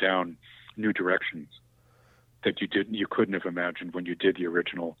send you down new directions that you couldn't have imagined when you did the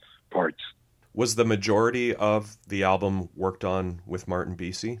original parts. Was the majority of the album worked on with Martin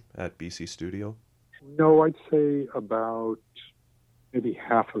Bisi at Bisi Studio? No, I'd say about maybe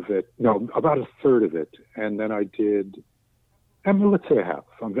half of it. No, about a third of it. And then I did, let's say half.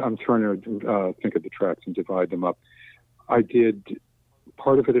 I'm trying to think of the tracks and divide them up. I did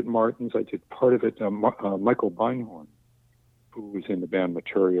part of it at Martin's. I did part of it, Michael Beinhorn, who was in the band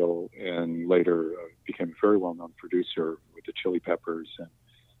Material and later became a very well-known producer with the Chili Peppers and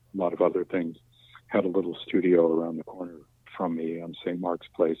a lot of other things, had a little studio around the corner from me on St. Mark's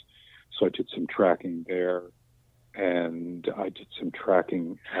Place. So I did some tracking there, and I did some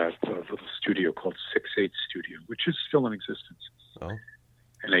tracking at a little studio called 6/8 Studio, which is still in existence. Oh.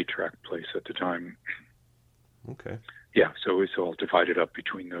 An 8-track place at the time. Okay. Yeah, so it was all divided up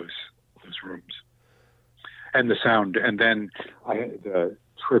between those rooms. And the sound, and then the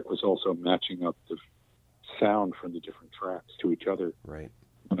trick was also matching up the sound from the different tracks to each other. Right.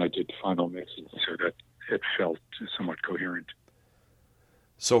 When I did final mixing, so that it felt somewhat coherent.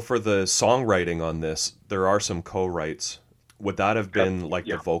 So for the songwriting on this, there are some co-writes. Would that have been like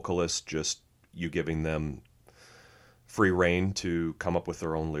the vocalist, just you giving them free rein to come up with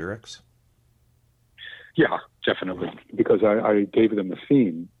their own lyrics? Yeah, definitely. Because I gave them a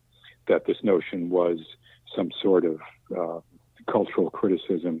theme that this notion was some sort of cultural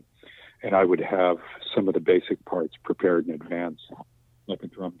criticism, and I would have some of the basic parts prepared in advance, like a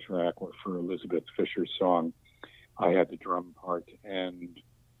drum track, or for Elizabeth Fisher's song, I had the drum part and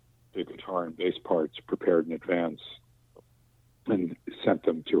the guitar and bass parts prepared in advance and sent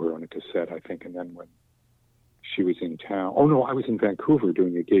them to her on a cassette, I think. And then when she was in town, I was in Vancouver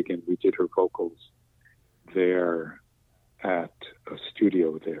doing a gig, and we did her vocals there at a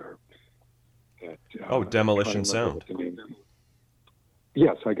studio there. Demolition Sound.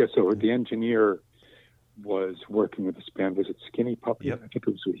 Yes, I guess so. The engineer was working with this band. Was it Skinny Puppy? Yep. I think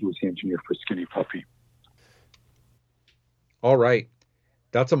he was the engineer for Skinny Puppy. All right.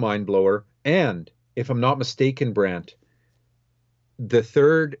 That's a mind blower. And if I'm not mistaken, Brant, the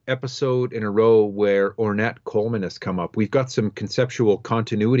third episode in a row where Ornette Coleman has come up, we've got some conceptual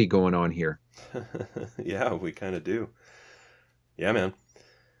continuity going on here. Yeah, we kind of do. Yeah, man.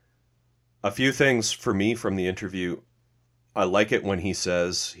 A few things for me from the interview. I like it when he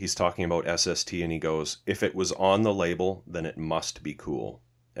says, he's talking about SST, and he goes, if it was on the label, then it must be cool.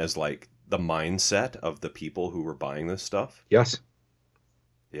 As like the mindset of the people who were buying this stuff. Yes.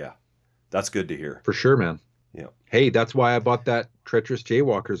 Yeah. That's good to hear. For sure, man. Yeah. Hey, that's why I bought that Treacherous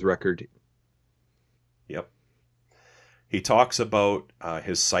Jaywalkers record. Yep. He talks about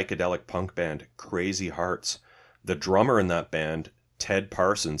his psychedelic punk band, Crazy Hearts. The drummer in that band, Ted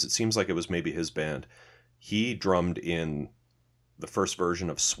Parsons, it seems like it was maybe his band. He drummed in the first version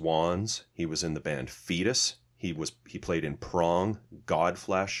of Swans. He was in the band Fetus. He played in Prong,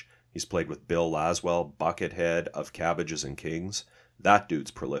 Godflesh. He's played with Bill Laswell, Buckethead, Of Cabbages and Kings. That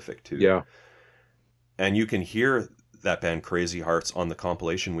dude's prolific too. Yeah. And you can hear that band Crazy Hearts on the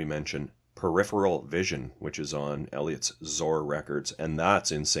compilation we mentioned, Peripheral Vision, which is on Elliott's Zor Records, and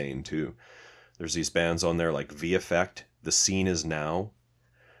that's insane too. There's these bands on there like V-Effect, The Scene Is Now,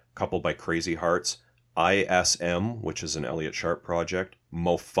 coupled by Crazy Hearts, ISM, which is an Elliott Sharp project,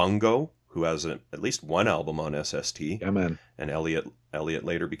 Mofungo, who has at least one album on SST, Yeah, man. and Elliott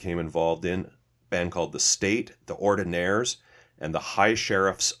later became involved in, a band called The State, The Ordinaires, and the High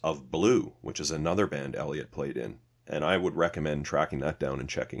Sheriffs of Blue, which is another band Elliott played in. And I would recommend tracking that down and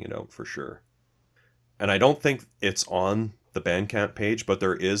checking it out for sure. And I don't think it's on the Bandcamp page, but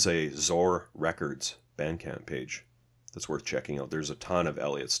there is a Zor Records Bandcamp page that's worth checking out. There's a ton of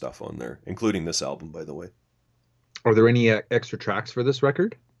Elliott stuff on there, including this album, by the way. Are there any extra tracks for this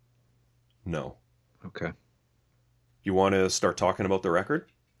record? No. Okay. You want to start talking about the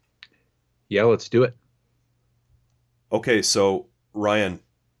record? Yeah, let's do it. Okay, so Ryan,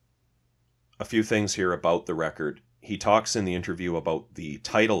 a few things here about the record. He talks in the interview about the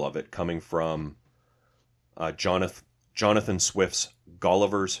title of it coming from Jonathan Swift's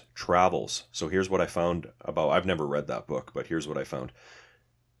Gulliver's Travels. So here's what I found about, I've never read that book, but here's what I found.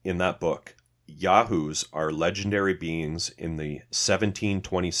 In that book, Yahoos are legendary beings in the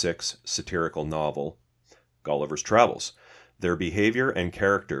 1726 satirical novel Gulliver's Travels. Their behavior and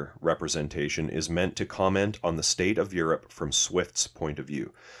character representation is meant to comment on the state of Europe from Swift's point of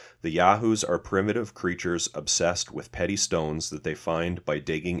view. The Yahoos are primitive creatures obsessed with petty stones that they find by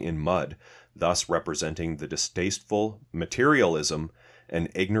digging in mud, thus representing the distasteful materialism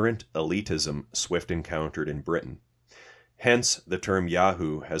and ignorant elitism Swift encountered in Britain. Hence, the term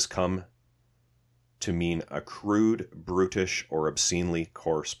Yahoo has come to mean a crude, brutish, or obscenely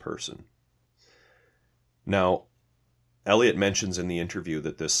coarse person. Now, Elliott mentions in the interview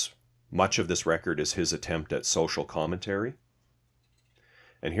that much of this record is his attempt at social commentary.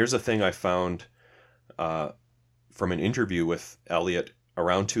 And here's a thing I found from an interview with Elliott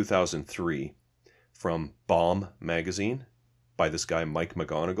around 2003 from Bomb magazine by this guy Mike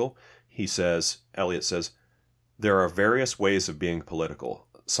McGonigal. Elliott says, there are various ways of being political.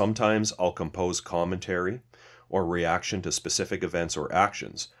 Sometimes I'll compose commentary or reaction to specific events or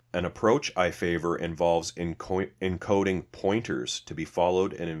actions. An approach I favor involves encoding pointers to be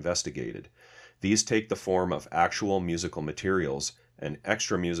followed and investigated. These take the form of actual musical materials and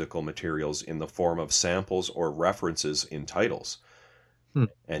extra musical materials in the form of samples or references in titles.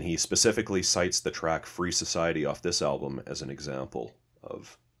 And he specifically cites the track Free Society off this album as an example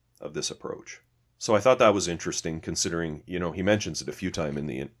of this approach. So I thought that was interesting, considering, he mentions it a few times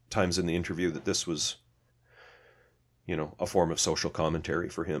in the interview that this was, a form of social commentary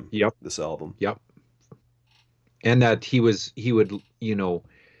for him. Yep. This album. Yep. And that he would,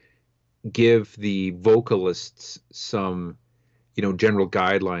 give the vocalists some, general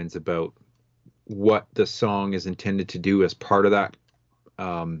guidelines about what the song is intended to do as part of that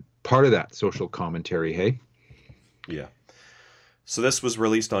social commentary. Hey. Yeah. So this was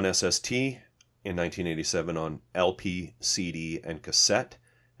released on SST in 1987 on LP, CD, and cassette,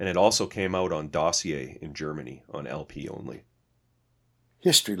 and it also came out on Dossier in Germany on LP only.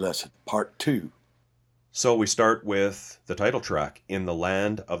 History Lesson, Part 2. So we start with the title track, In the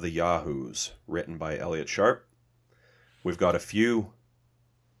Land of the Yahoos, written by Elliott Sharp. We've got a few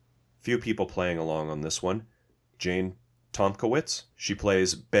people playing along on this one. Jane Tomkowitz, she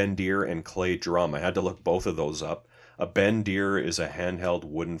plays Ben Deer and clay drum. I had to look both of those up. A Ben Deer is a handheld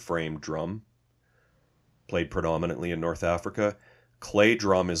wooden frame drum, played predominantly in North Africa. Clay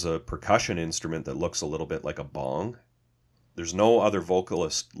drum is a percussion instrument that looks a little bit like a bong. There's no other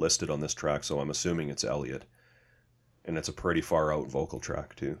vocalist listed on this track, so I'm assuming it's Elliott. And it's a pretty far out vocal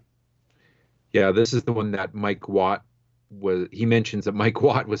track, too. Yeah, this is the one that Mike Watt he mentions that Mike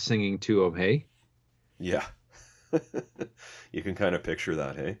Watt was singing to him, hey? Yeah. You can kind of picture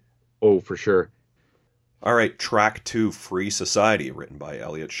that, hey? Oh, for sure. All right, track 2, Free Society, written by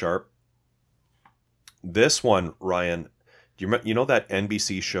Elliott Sharp. This one, Ryan, you know that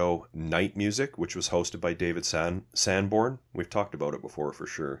NBC show Night Music, which was hosted by David Sanborn? We've talked about it before for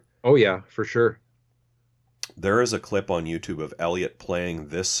sure. Oh yeah, for sure. There is a clip on YouTube of Elliott playing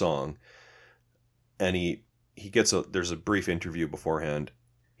this song, and there's a brief interview beforehand.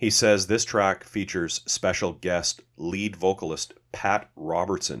 He says this track features special guest lead vocalist Pat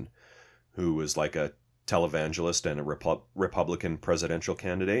Robertson, who was like a televangelist and a Republican presidential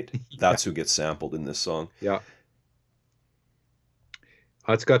candidate. That's who gets sampled in this song. Yeah.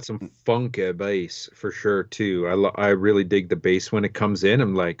 It's got some funky bass for sure too. I really dig the bass when it comes in.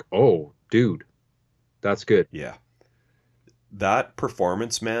 I'm like, oh, dude, that's good. Yeah. That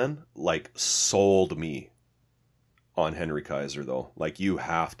performance, man, like sold me on Henry Kaiser though. Like you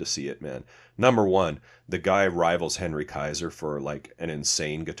have to see it, man. Number one, the guy rivals Henry Kaiser for like an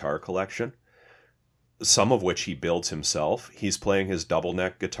insane guitar collection, some of which he builds himself. He's playing his double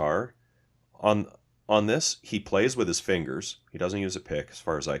neck guitar on this. He plays with his fingers. He doesn't use a pick as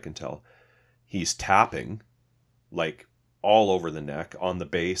far as I can tell. He's tapping like all over the neck, on the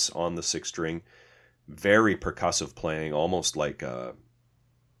bass, on the 6-string. Very percussive playing, almost like a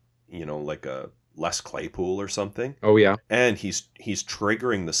Les Claypool or something. Oh yeah. And he's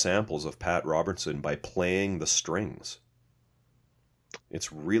triggering the samples of Pat Robertson by playing the strings.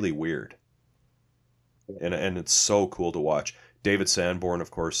 It's really weird. And it's so cool to watch. David Sanborn,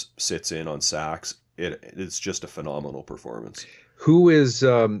 of course, sits in on sax. It's just a phenomenal performance. Who is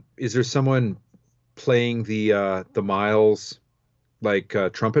there someone playing the Miles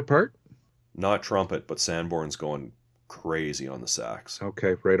trumpet part? Not trumpet, but Sanborn's going crazy on the sax.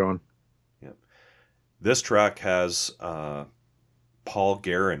 Okay, right on. Yeah. This track has Paul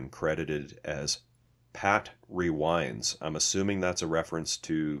Guerin credited as Pat Rewinds. I'm assuming that's a reference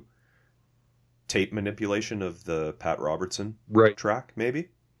to tape manipulation of the Pat Robertson track, maybe?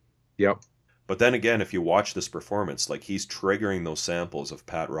 Yep. But then again, if you watch this performance, like he's triggering those samples of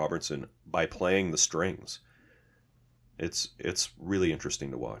Pat Robertson by playing the strings. It's really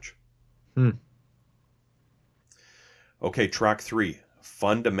interesting to watch. Okay, track 3,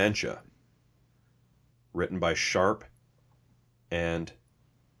 Fun Dementia, written by Sharp and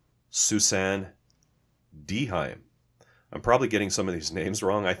Susanne Deheim. I'm probably getting some of these names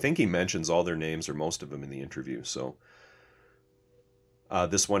wrong. I think he mentions all their names or most of them in the interview. So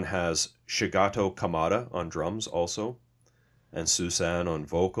this one has Shigato Kamada on drums also, and Susanne on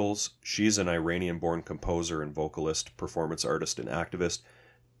vocals. She's an Iranian-born composer and vocalist, performance artist, and activist.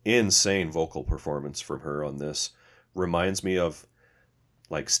 Insane vocal performance from her on this. Reminds me of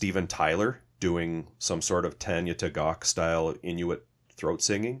like Steven Tyler doing some sort of Tanya Tagaq style Inuit throat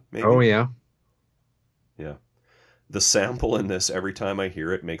singing, maybe. Oh yeah. Yeah. The sample in this, every time I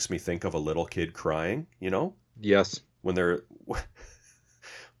hear it, makes me think of a little kid crying, you know? Yes. When they're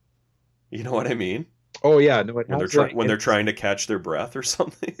you know what I mean? Oh yeah, no, when they're trying to catch their breath or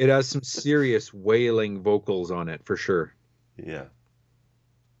something. It has some serious wailing vocals on it for sure. Yeah.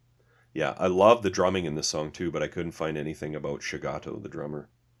 Yeah, I love the drumming in this song too, but I couldn't find anything about Shigato, the drummer.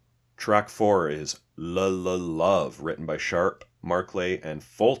 Track 4 is La La Love, written by Sharp, Markley, and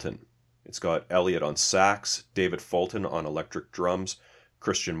Fulton. It's got Elliott on sax, David Fulton on electric drums,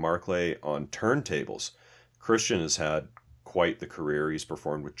 Christian Markley on turntables. Christian has had quite the career. He's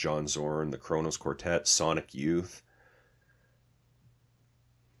performed with John Zorn, the Kronos Quartet, Sonic Youth.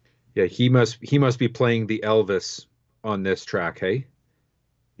 Yeah, he must be playing the Elvis on this track, hey?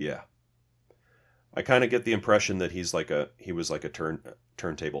 Yeah. I kind of get the impression that he was like a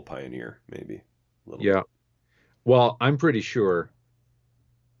turntable pioneer, maybe a little Yeah. bit. Well, I'm pretty sure.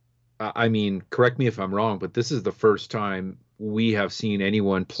 I mean, correct me if I'm wrong, but this is the first time we have seen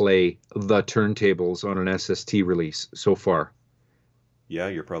anyone play the turntables on an SST release so far. Yeah,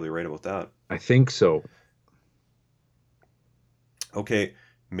 you're probably right about that. I think so. Okay,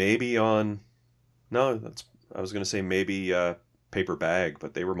 maybe on no, that's I was gonna say maybe Paper Bag,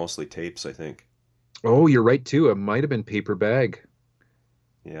 but they were mostly tapes, I think. Oh, you're right too. It might have been Paper Bag.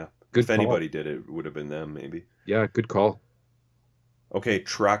 Yeah. Good If call. anybody did it, it would have been them, maybe. Yeah, good call. Okay,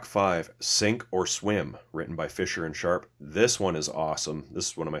 track 5, Sink or Swim, written by Fisher and Sharp. This one is awesome.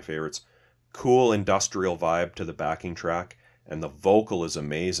 This is one of my favorites. Cool industrial vibe to the backing track, and the vocal is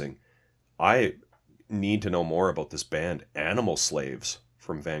amazing. I need to know more about this band, Animal Slaves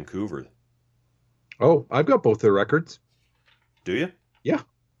from Vancouver. Oh, I've got both their records. Do you? Yeah.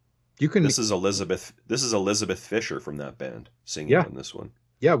 You can This is Elizabeth Fisher from that band singing Yeah. on this one.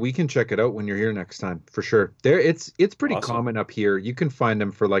 Yeah, we can check it out when you're here next time for sure. It's pretty Awesome. common up here. You can find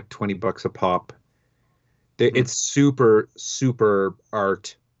them for like $20 a pop. Hmm. It's super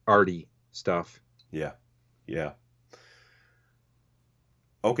arty stuff. Yeah. Yeah.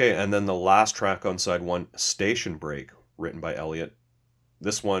 Okay, and then the last track on side 1, Station Break, written by Elliott.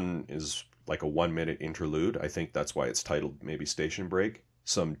 This one is like a 1-minute interlude. I think that's why it's titled maybe Station Break.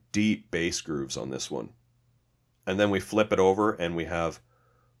 Some deep bass grooves on this one. And then we flip it over and we have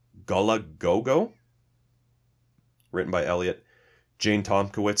Gullah Go-Go, written by Elliott. Jane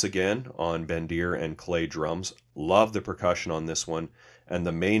Tomkowitz again on bandir and clay drums. Love the percussion on this one, and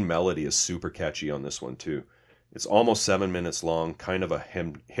the main melody is super catchy on this one too. It's almost 7 minutes long, kind of a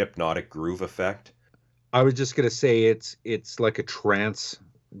hypnotic groove effect. I was just gonna say it's like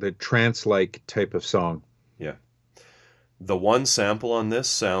the trance-like type of song. Yeah. The one sample on this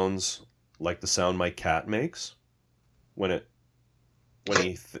sounds like the sound my cat makes when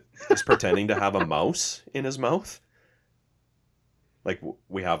he is pretending to have a mouse in his mouth. Like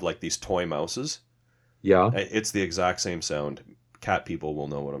we have like these toy mouses. Yeah. It's the exact same sound. Cat people will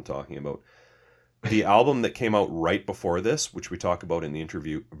know what I'm talking about. The album that came out right before this, which we talk about in the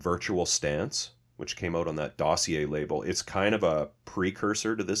interview, Virtual Stance, which came out on that Dossier label, it's kind of a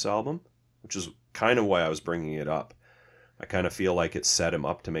precursor to this album, which is kind of why I was bringing it up. I kind of feel like it set him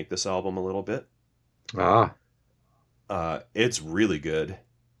up to make this album a little bit. Ah. It's really good,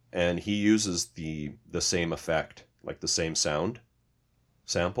 and he uses the same effect, like the same sound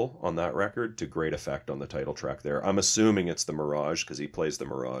sample on that record to great effect on the title track there. I'm assuming it's the Mirage because he plays the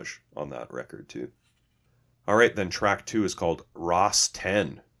Mirage on that record too. All right, then track 2 is called Ross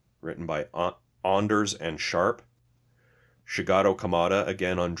 10, written by Anders and Sharp. Shigeru Kamada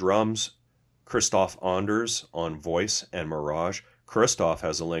again on drums, Christoph Anders on voice and Mirage. Christoph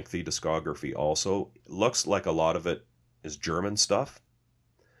has a lengthy discography also. Looks like a lot of it is German stuff.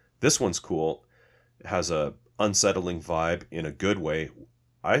 This one's cool. It has a unsettling vibe in a good way.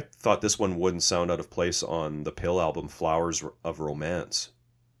 I thought this one wouldn't sound out of place on the Pill album Flowers of Romance.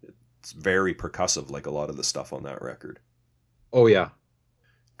 It's very percussive like a lot of the stuff on that record. Oh yeah.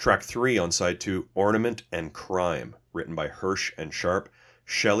 Track 3 on side 2, Ornament and Crime, written by Hirsch and Sharp.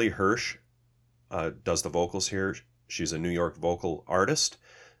 Shelley Hirsch does the vocals here. She's a New York vocal artist.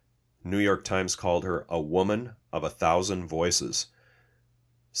 New York Times called her a woman of 1,000 voices.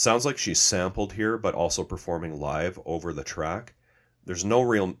 Sounds like she's sampled here, but also performing live over the track. There's no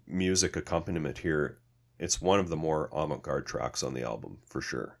real music accompaniment here. It's one of the more avant-garde tracks on the album, for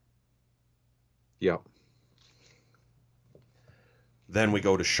sure. Yeah. Then we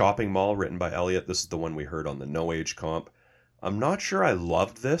go to Shopping Mall, written by Elliott. This is the one we heard on the No Age comp. I'm not sure I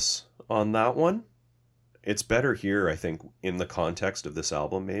loved this on that one. It's better here, I think, in the context of this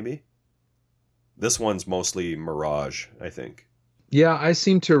album, maybe. This one's mostly Mirage, I think. Yeah, I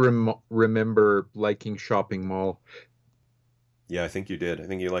seem to remember liking Shopping Mall. Yeah, I think you did. I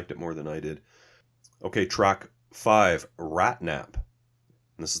think you liked it more than I did. Okay, track 5, Ratnap.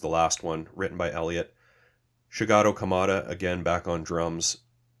 And this is the last one, written by Elliott. Shigeru Kamada, again, back on drums.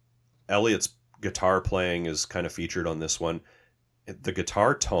 Elliott's guitar playing is kind of featured on this one. The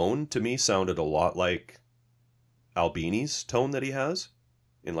guitar tone, to me, sounded a lot like Albini's tone that he has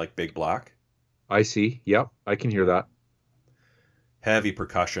in, like, Big Black. I see. Yep, I can hear that. Heavy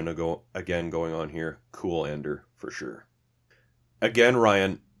percussion again going on here. Cool ender for sure. Again,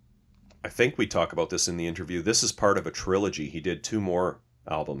 Ryan, I think we talk about this in the interview. This is part of a trilogy. He did 2 more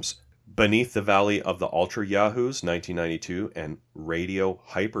albums. Beneath the Valley of the Ultra Yahoos, 1992, and Radio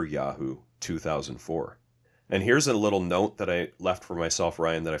Hyper Yahoo, 2004. And here's a little note that I left for myself,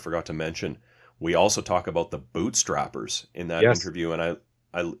 Ryan, that I forgot to mention. We also talk about the Bootstrappers in that interview, and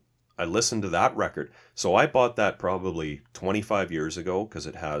I listened to that record. So I bought that probably 25 years ago because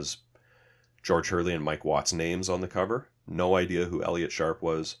it has George Hurley and Mike Watt's names on the cover. No idea who Elliott Sharp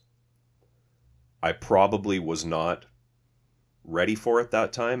was. I probably was not ready for it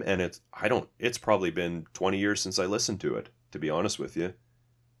that time, and it's probably been 20 years since I listened to it, to be honest with you.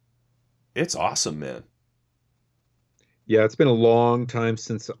 It's awesome, man. Yeah, it's been a long time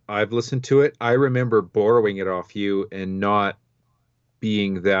since I've listened to it. I remember borrowing it off you and not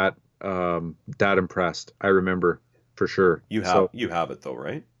being that impressed. I remember for sure. You have it though,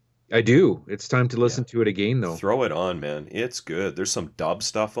 right? I do. It's time to listen to it again though. Throw it on, man. It's good. There's some dub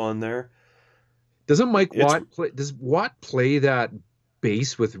stuff on there. Doesn't does Watt play that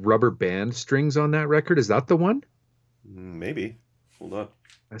bass with rubber band strings on that record? Is that the one? Maybe. Hold on.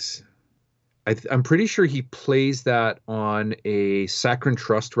 I'm pretty sure he plays that on a Saccharine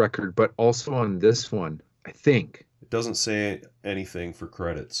Trust record, but also on this one, I think. It doesn't say anything for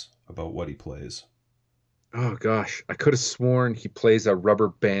credits about what he plays. Oh gosh, I could have sworn he plays a rubber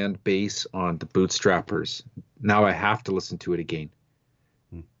band bass on the Bootstrappers. Now I have to listen to it again.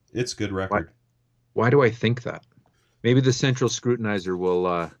 It's a good record. Why do I think that? Maybe the Central Scrutinizer will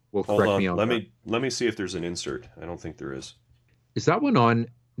correct me on that. Let me see if there's an insert. I don't think there is. Is that one on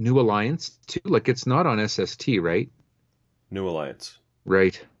New Alliance too? Like it's not on SST, right? New Alliance.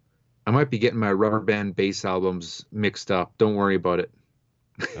 Right. I might be getting my rubber band bass albums mixed up. Don't worry about it.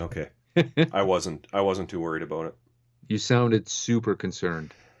 Okay. I wasn't too worried about it. You sounded super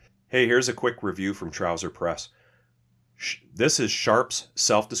concerned. Hey, here's a quick review from Trouser Press. This is Sharp's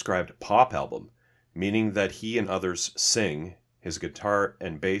self-described pop album, meaning that he and others sing, his guitar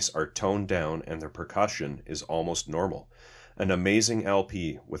and bass are toned down, and their percussion is almost normal. An amazing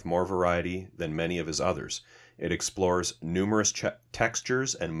LP with more variety than many of his others. It explores numerous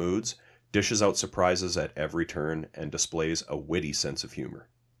textures and moods, dishes out surprises at every turn, and displays a witty sense of humor.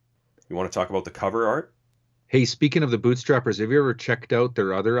 You want to talk about the cover art? Hey, speaking of the Bootstrappers, have you ever checked out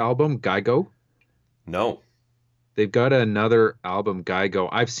their other album, Geigo? No. They've got another album, Geigo.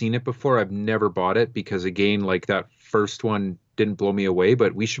 I've seen it before. I've never bought it because, again, like that first one didn't blow me away,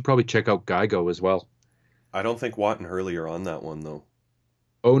 but we should probably check out Geigo as well. I don't think Watt and Hurley are on that one, though.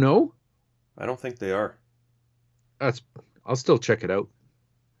 Oh, no? I don't think they are. I'll still check it out.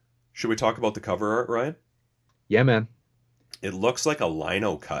 Should we talk about the cover art, Ryan? Yeah, man. It looks like a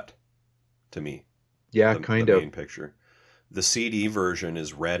lino cut to me. Yeah, the main picture. The CD version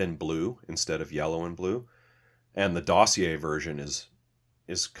is red and blue instead of yellow and blue, and the dossier version is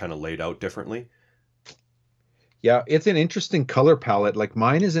kind of laid out differently. Yeah, it's an interesting color palette. Like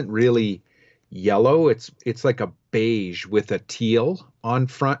mine isn't really yellow. It's like a beige with a teal on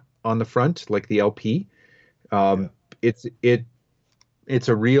the front, like the LP. It's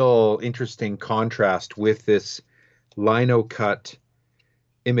a real interesting contrast with this lino cut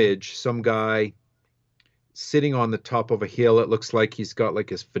image. Some guy sitting on the top of a hill. It looks like he's got like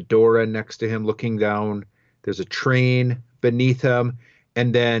his fedora next to him looking down. There's a train beneath him,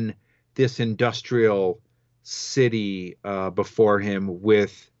 and then this industrial city before him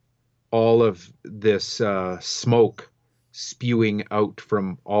with all of this smoke spewing out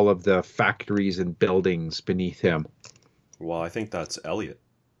from all of the factories and buildings beneath him. Well, I think that's Elliott.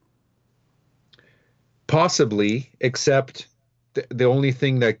 Possibly, except the only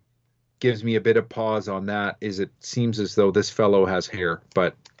thing that gives me a bit of pause on that is it seems as though this fellow has hair,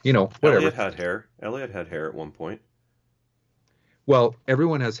 but whatever. Elliott had hair. Elliott had hair at one point. Well,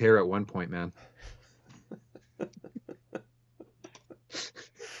 everyone has hair at one point, man.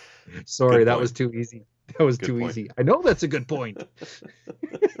 Sorry, that was too easy. That was too easy. I know that's a good point.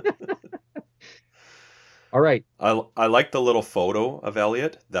 All right. I like the little photo of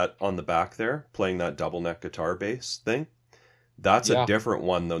Elliott that on the back there playing that double neck guitar bass thing. That's a different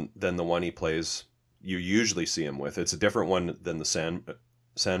one than the one he plays. You usually see him with. It's a different one than the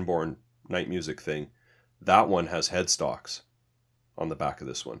Sanborn night music thing. That one has headstocks on the back of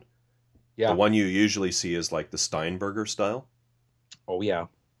this one. Yeah. The one you usually see is like the Steinberger style. Oh yeah.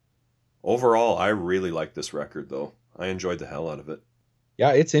 Overall, I really like this record though. I enjoyed the hell out of it.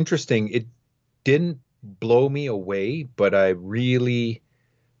 Yeah, it's interesting. It didn't blow me away, but I'm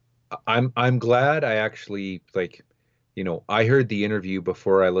glad I actually I heard the interview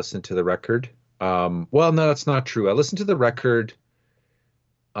before I listened to the record. Well, no, that's not true. I listened to the record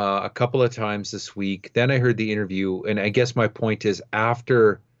a couple of times this week. Then I heard the interview, and I guess my point is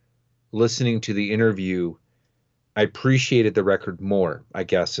after listening to the interview, I appreciated the record more, I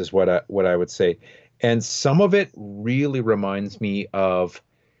guess is what I would say. And some of it really reminds me of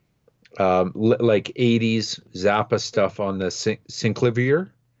like 80s Zappa stuff on the synclavier.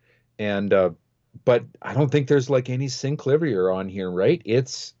 And but I don't think there's like any synclavier on here, right?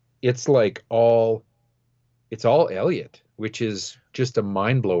 It's like it's all Elliott, which is just a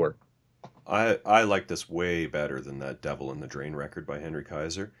mind blower. I like this way better than that Devil in the Drain record by Henry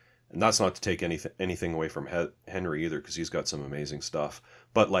Kaiser. And that's not to take anything away from Henry either, because he's got some amazing stuff.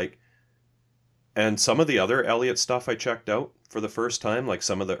 But like, and some of the other Elliott stuff I checked out for the first time, like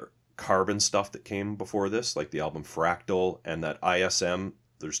some of the Carbon stuff that came before this, like the album Fractal and that ISM.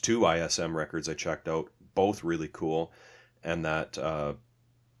 There's 2 ISM records I checked out, both really cool, and that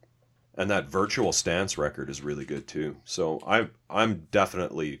Virtual Stance record is really good too. So I'm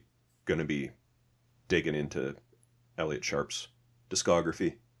definitely going to be digging into Elliott Sharp's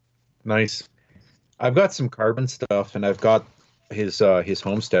discography. Nice. I've got some Carbon stuff, and I've got his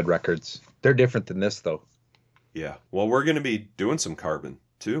Homestead records. They're different than this, though. Yeah. Well, we're going to be doing some Carbon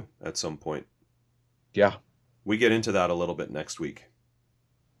too at some point. Yeah. We get into that a little bit next week.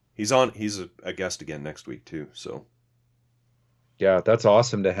 He's a guest again next week too, so. Yeah, that's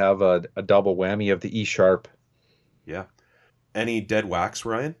awesome to have a double whammy of the E sharp. Yeah. Any dead wax,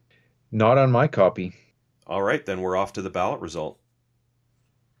 Ryan? Not on my copy. All right, then we're off to the ballot result.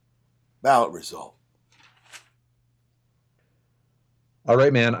 Ballot result. All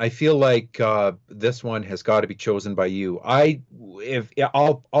right, man. I feel like this one has got to be chosen by you.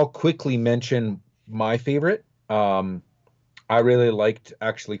 I'll quickly mention my favorite. I really liked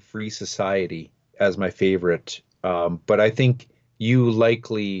actually Free Society as my favorite, but I think you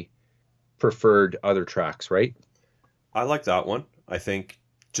likely preferred other tracks, right? I like that one. I think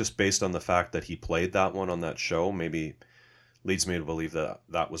just based on the fact that he played that one on that show, maybe leads me to believe that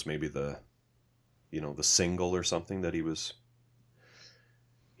that was maybe the single or something that he was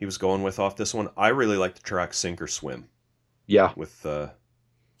going with off this one. I really like the track Sink or Swim. Yeah. With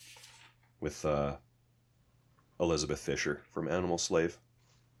Elizabeth Fisher from Animal Slave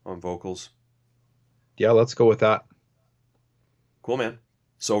on vocals. Yeah, let's go with that. Cool, man.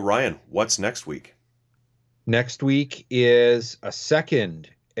 So Ryan, what's next week? Next week is a second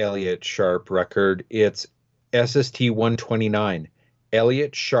Elliott Sharp record. It's SST 129.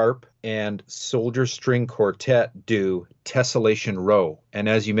 Elliott Sharp and Soldier String Quartet do Tessellation Row. And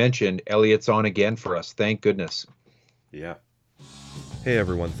as you mentioned, Elliott's on again for us. Thank goodness. Yeah. Hey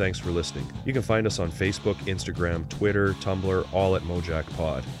everyone, thanks for listening. You can find us on Facebook, Instagram, Twitter, Tumblr, all at Mojack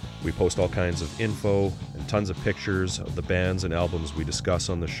Pod. We post all kinds of info and tons of pictures of the bands and albums we discuss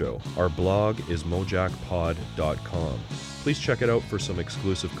on the show. Our blog is mojackpod.com. Please check it out for some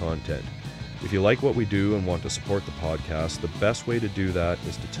exclusive content. If you like what we do and want to support the podcast, the best way to do that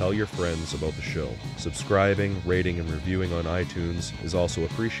is to tell your friends about the show. Subscribing, rating, and reviewing on iTunes is also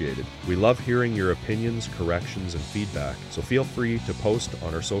appreciated. We love hearing your opinions, corrections, and feedback, so feel free to post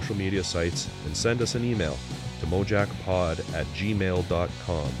on our social media sites and send us an email to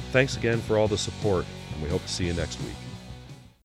mojackpod@gmail.com. Thanks again for all the support, and we hope to see you next week.